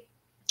eventually,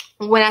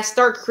 when I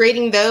start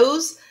creating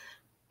those,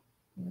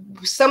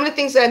 some of the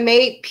things that I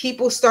made,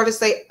 people started to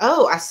say,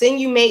 oh, I seen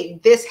you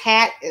made this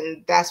hat.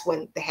 And that's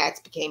when the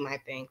hats became my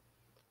thing.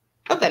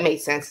 Hope that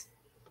made sense.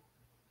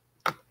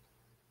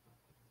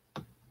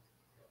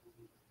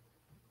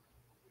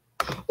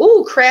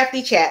 Ooh,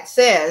 Crafty Chat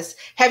says,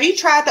 have you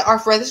tried the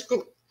arthritis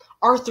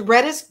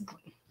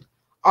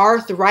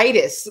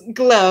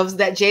gloves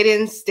that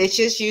Jaden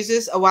Stitches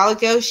uses a while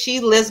ago? She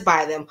lives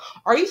by them.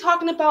 Are you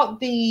talking about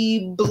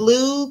the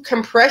blue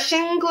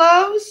compression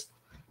gloves?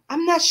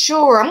 I'm not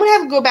sure. I'm going to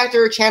have to go back to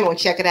her channel and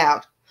check it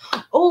out.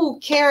 Oh,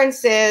 Karen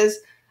says,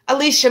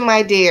 Alysha,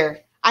 my dear,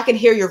 I can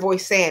hear your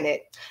voice saying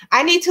it.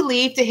 I need to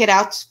leave to head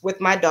out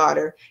with my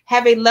daughter.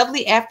 Have a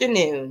lovely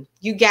afternoon.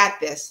 You got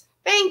this.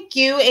 Thank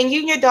you. And you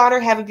and your daughter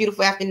have a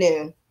beautiful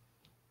afternoon.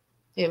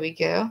 Here we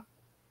go.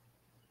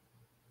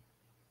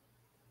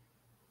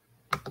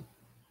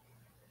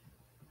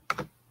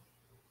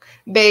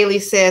 Bailey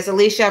says,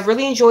 Alysha, I've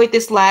really enjoyed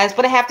this live,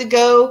 but I have to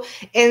go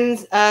and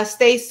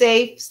stay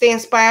safe, stay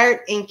inspired,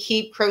 and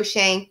keep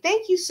crocheting.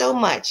 Thank you so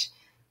much.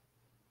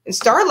 And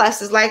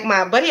Starless is like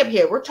my buddy up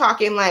here. We're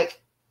talking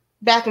like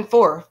back and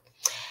forth.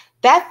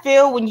 That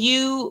feel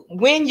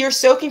when you're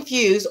so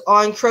confused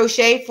on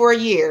crochet for a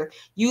year,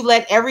 you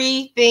let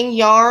everything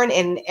yarn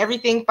and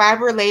everything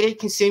fiber related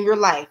consume your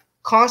life,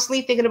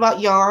 constantly thinking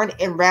about yarn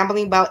and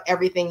rambling about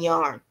everything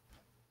yarn.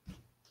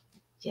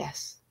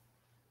 Yes.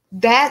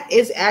 That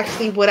is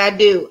actually what I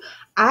do.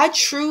 I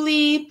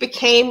truly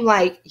became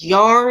like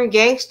yarn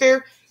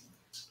gangster,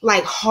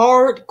 like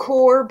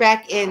hardcore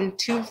back in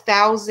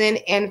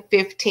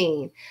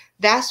 2015.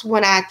 That's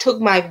when I took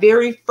my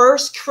very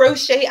first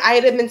crochet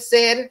item and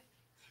said,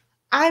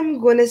 I'm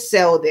going to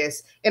sell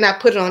this. And I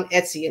put it on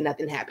Etsy and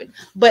nothing happened.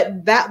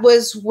 But that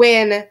was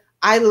when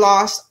I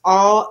lost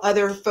all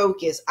other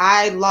focus.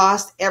 I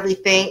lost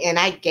everything and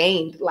I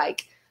gained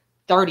like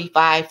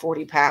 35,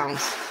 40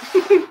 pounds.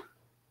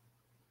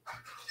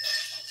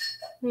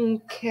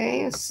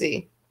 Okay, let's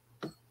see.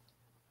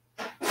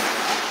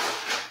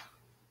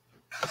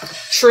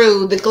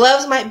 True, the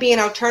gloves might be an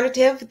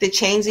alternative to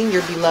changing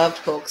your beloved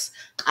hooks.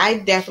 I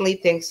definitely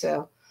think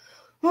so.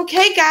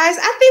 Okay, guys,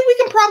 I think we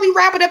can probably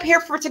wrap it up here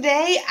for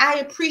today. I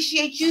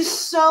appreciate you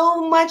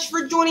so much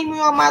for joining me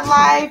on my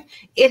live.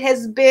 It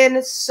has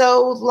been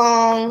so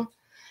long.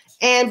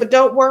 But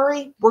don't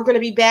worry, we're going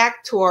to be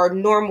back to our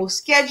normal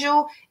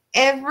schedule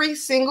every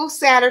single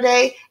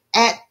Saturday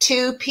at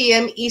 2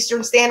 p.m.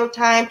 Eastern Standard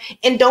Time.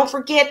 And don't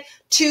forget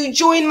to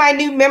join my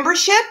new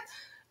membership.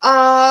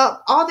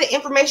 All the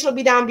information will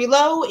be down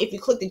below. If you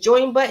click the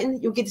join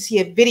button, you'll get to see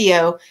a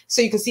video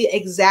so you can see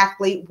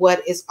exactly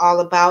what it's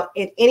all about.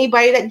 And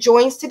anybody that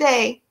joins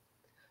today,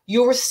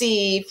 you'll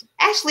receive,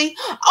 actually,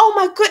 oh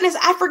my goodness,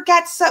 I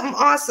forgot something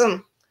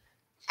awesome.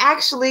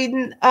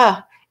 Actually,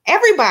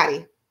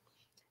 everybody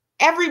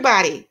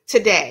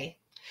today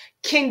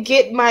can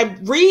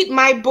read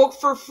my book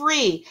for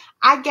free.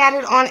 I got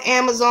it on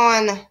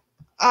Amazon.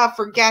 I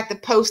forgot to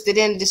post it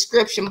in the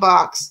description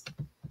box.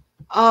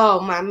 Oh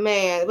my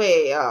man,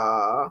 wait,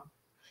 yeah,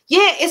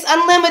 it's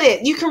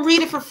unlimited. You can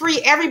read it for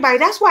free, everybody.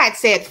 That's why it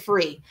said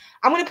free.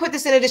 I'm going to put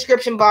this in the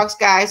description box,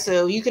 guys,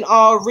 so you can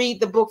all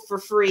read the book for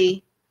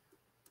free.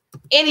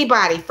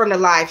 Anybody from the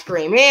live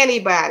stream,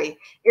 anybody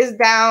is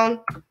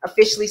down,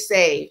 officially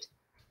saved.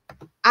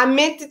 I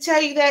meant to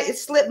tell you that, it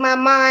slipped my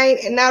mind,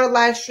 and now the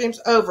live stream's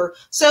over.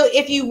 So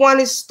if you want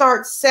to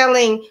start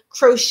selling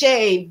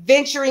crochet,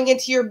 venturing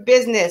into your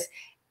business,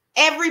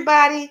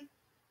 everybody,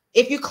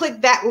 if you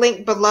click that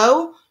link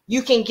below,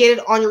 you can get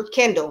it on your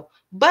Kindle.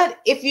 But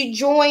if you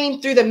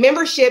join through the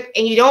membership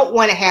and you don't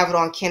want to have it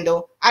on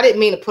Kindle, I didn't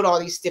mean to put all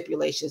these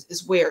stipulations.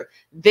 It's weird.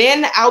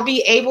 Then I'll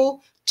be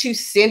able to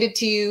send it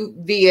to you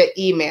via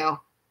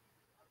email.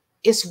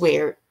 It's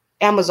weird.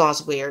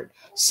 Amazon's weird.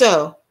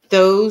 So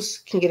those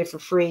can get it for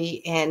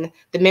free, and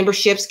the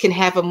memberships can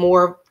have a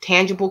more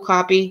tangible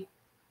copy.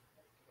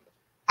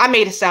 I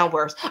made it sound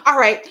worse. All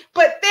right.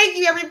 But thank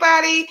you,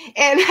 everybody.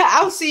 And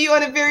I'll see you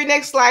on the very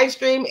next live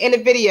stream in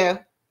a video.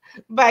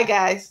 Bye,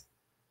 guys.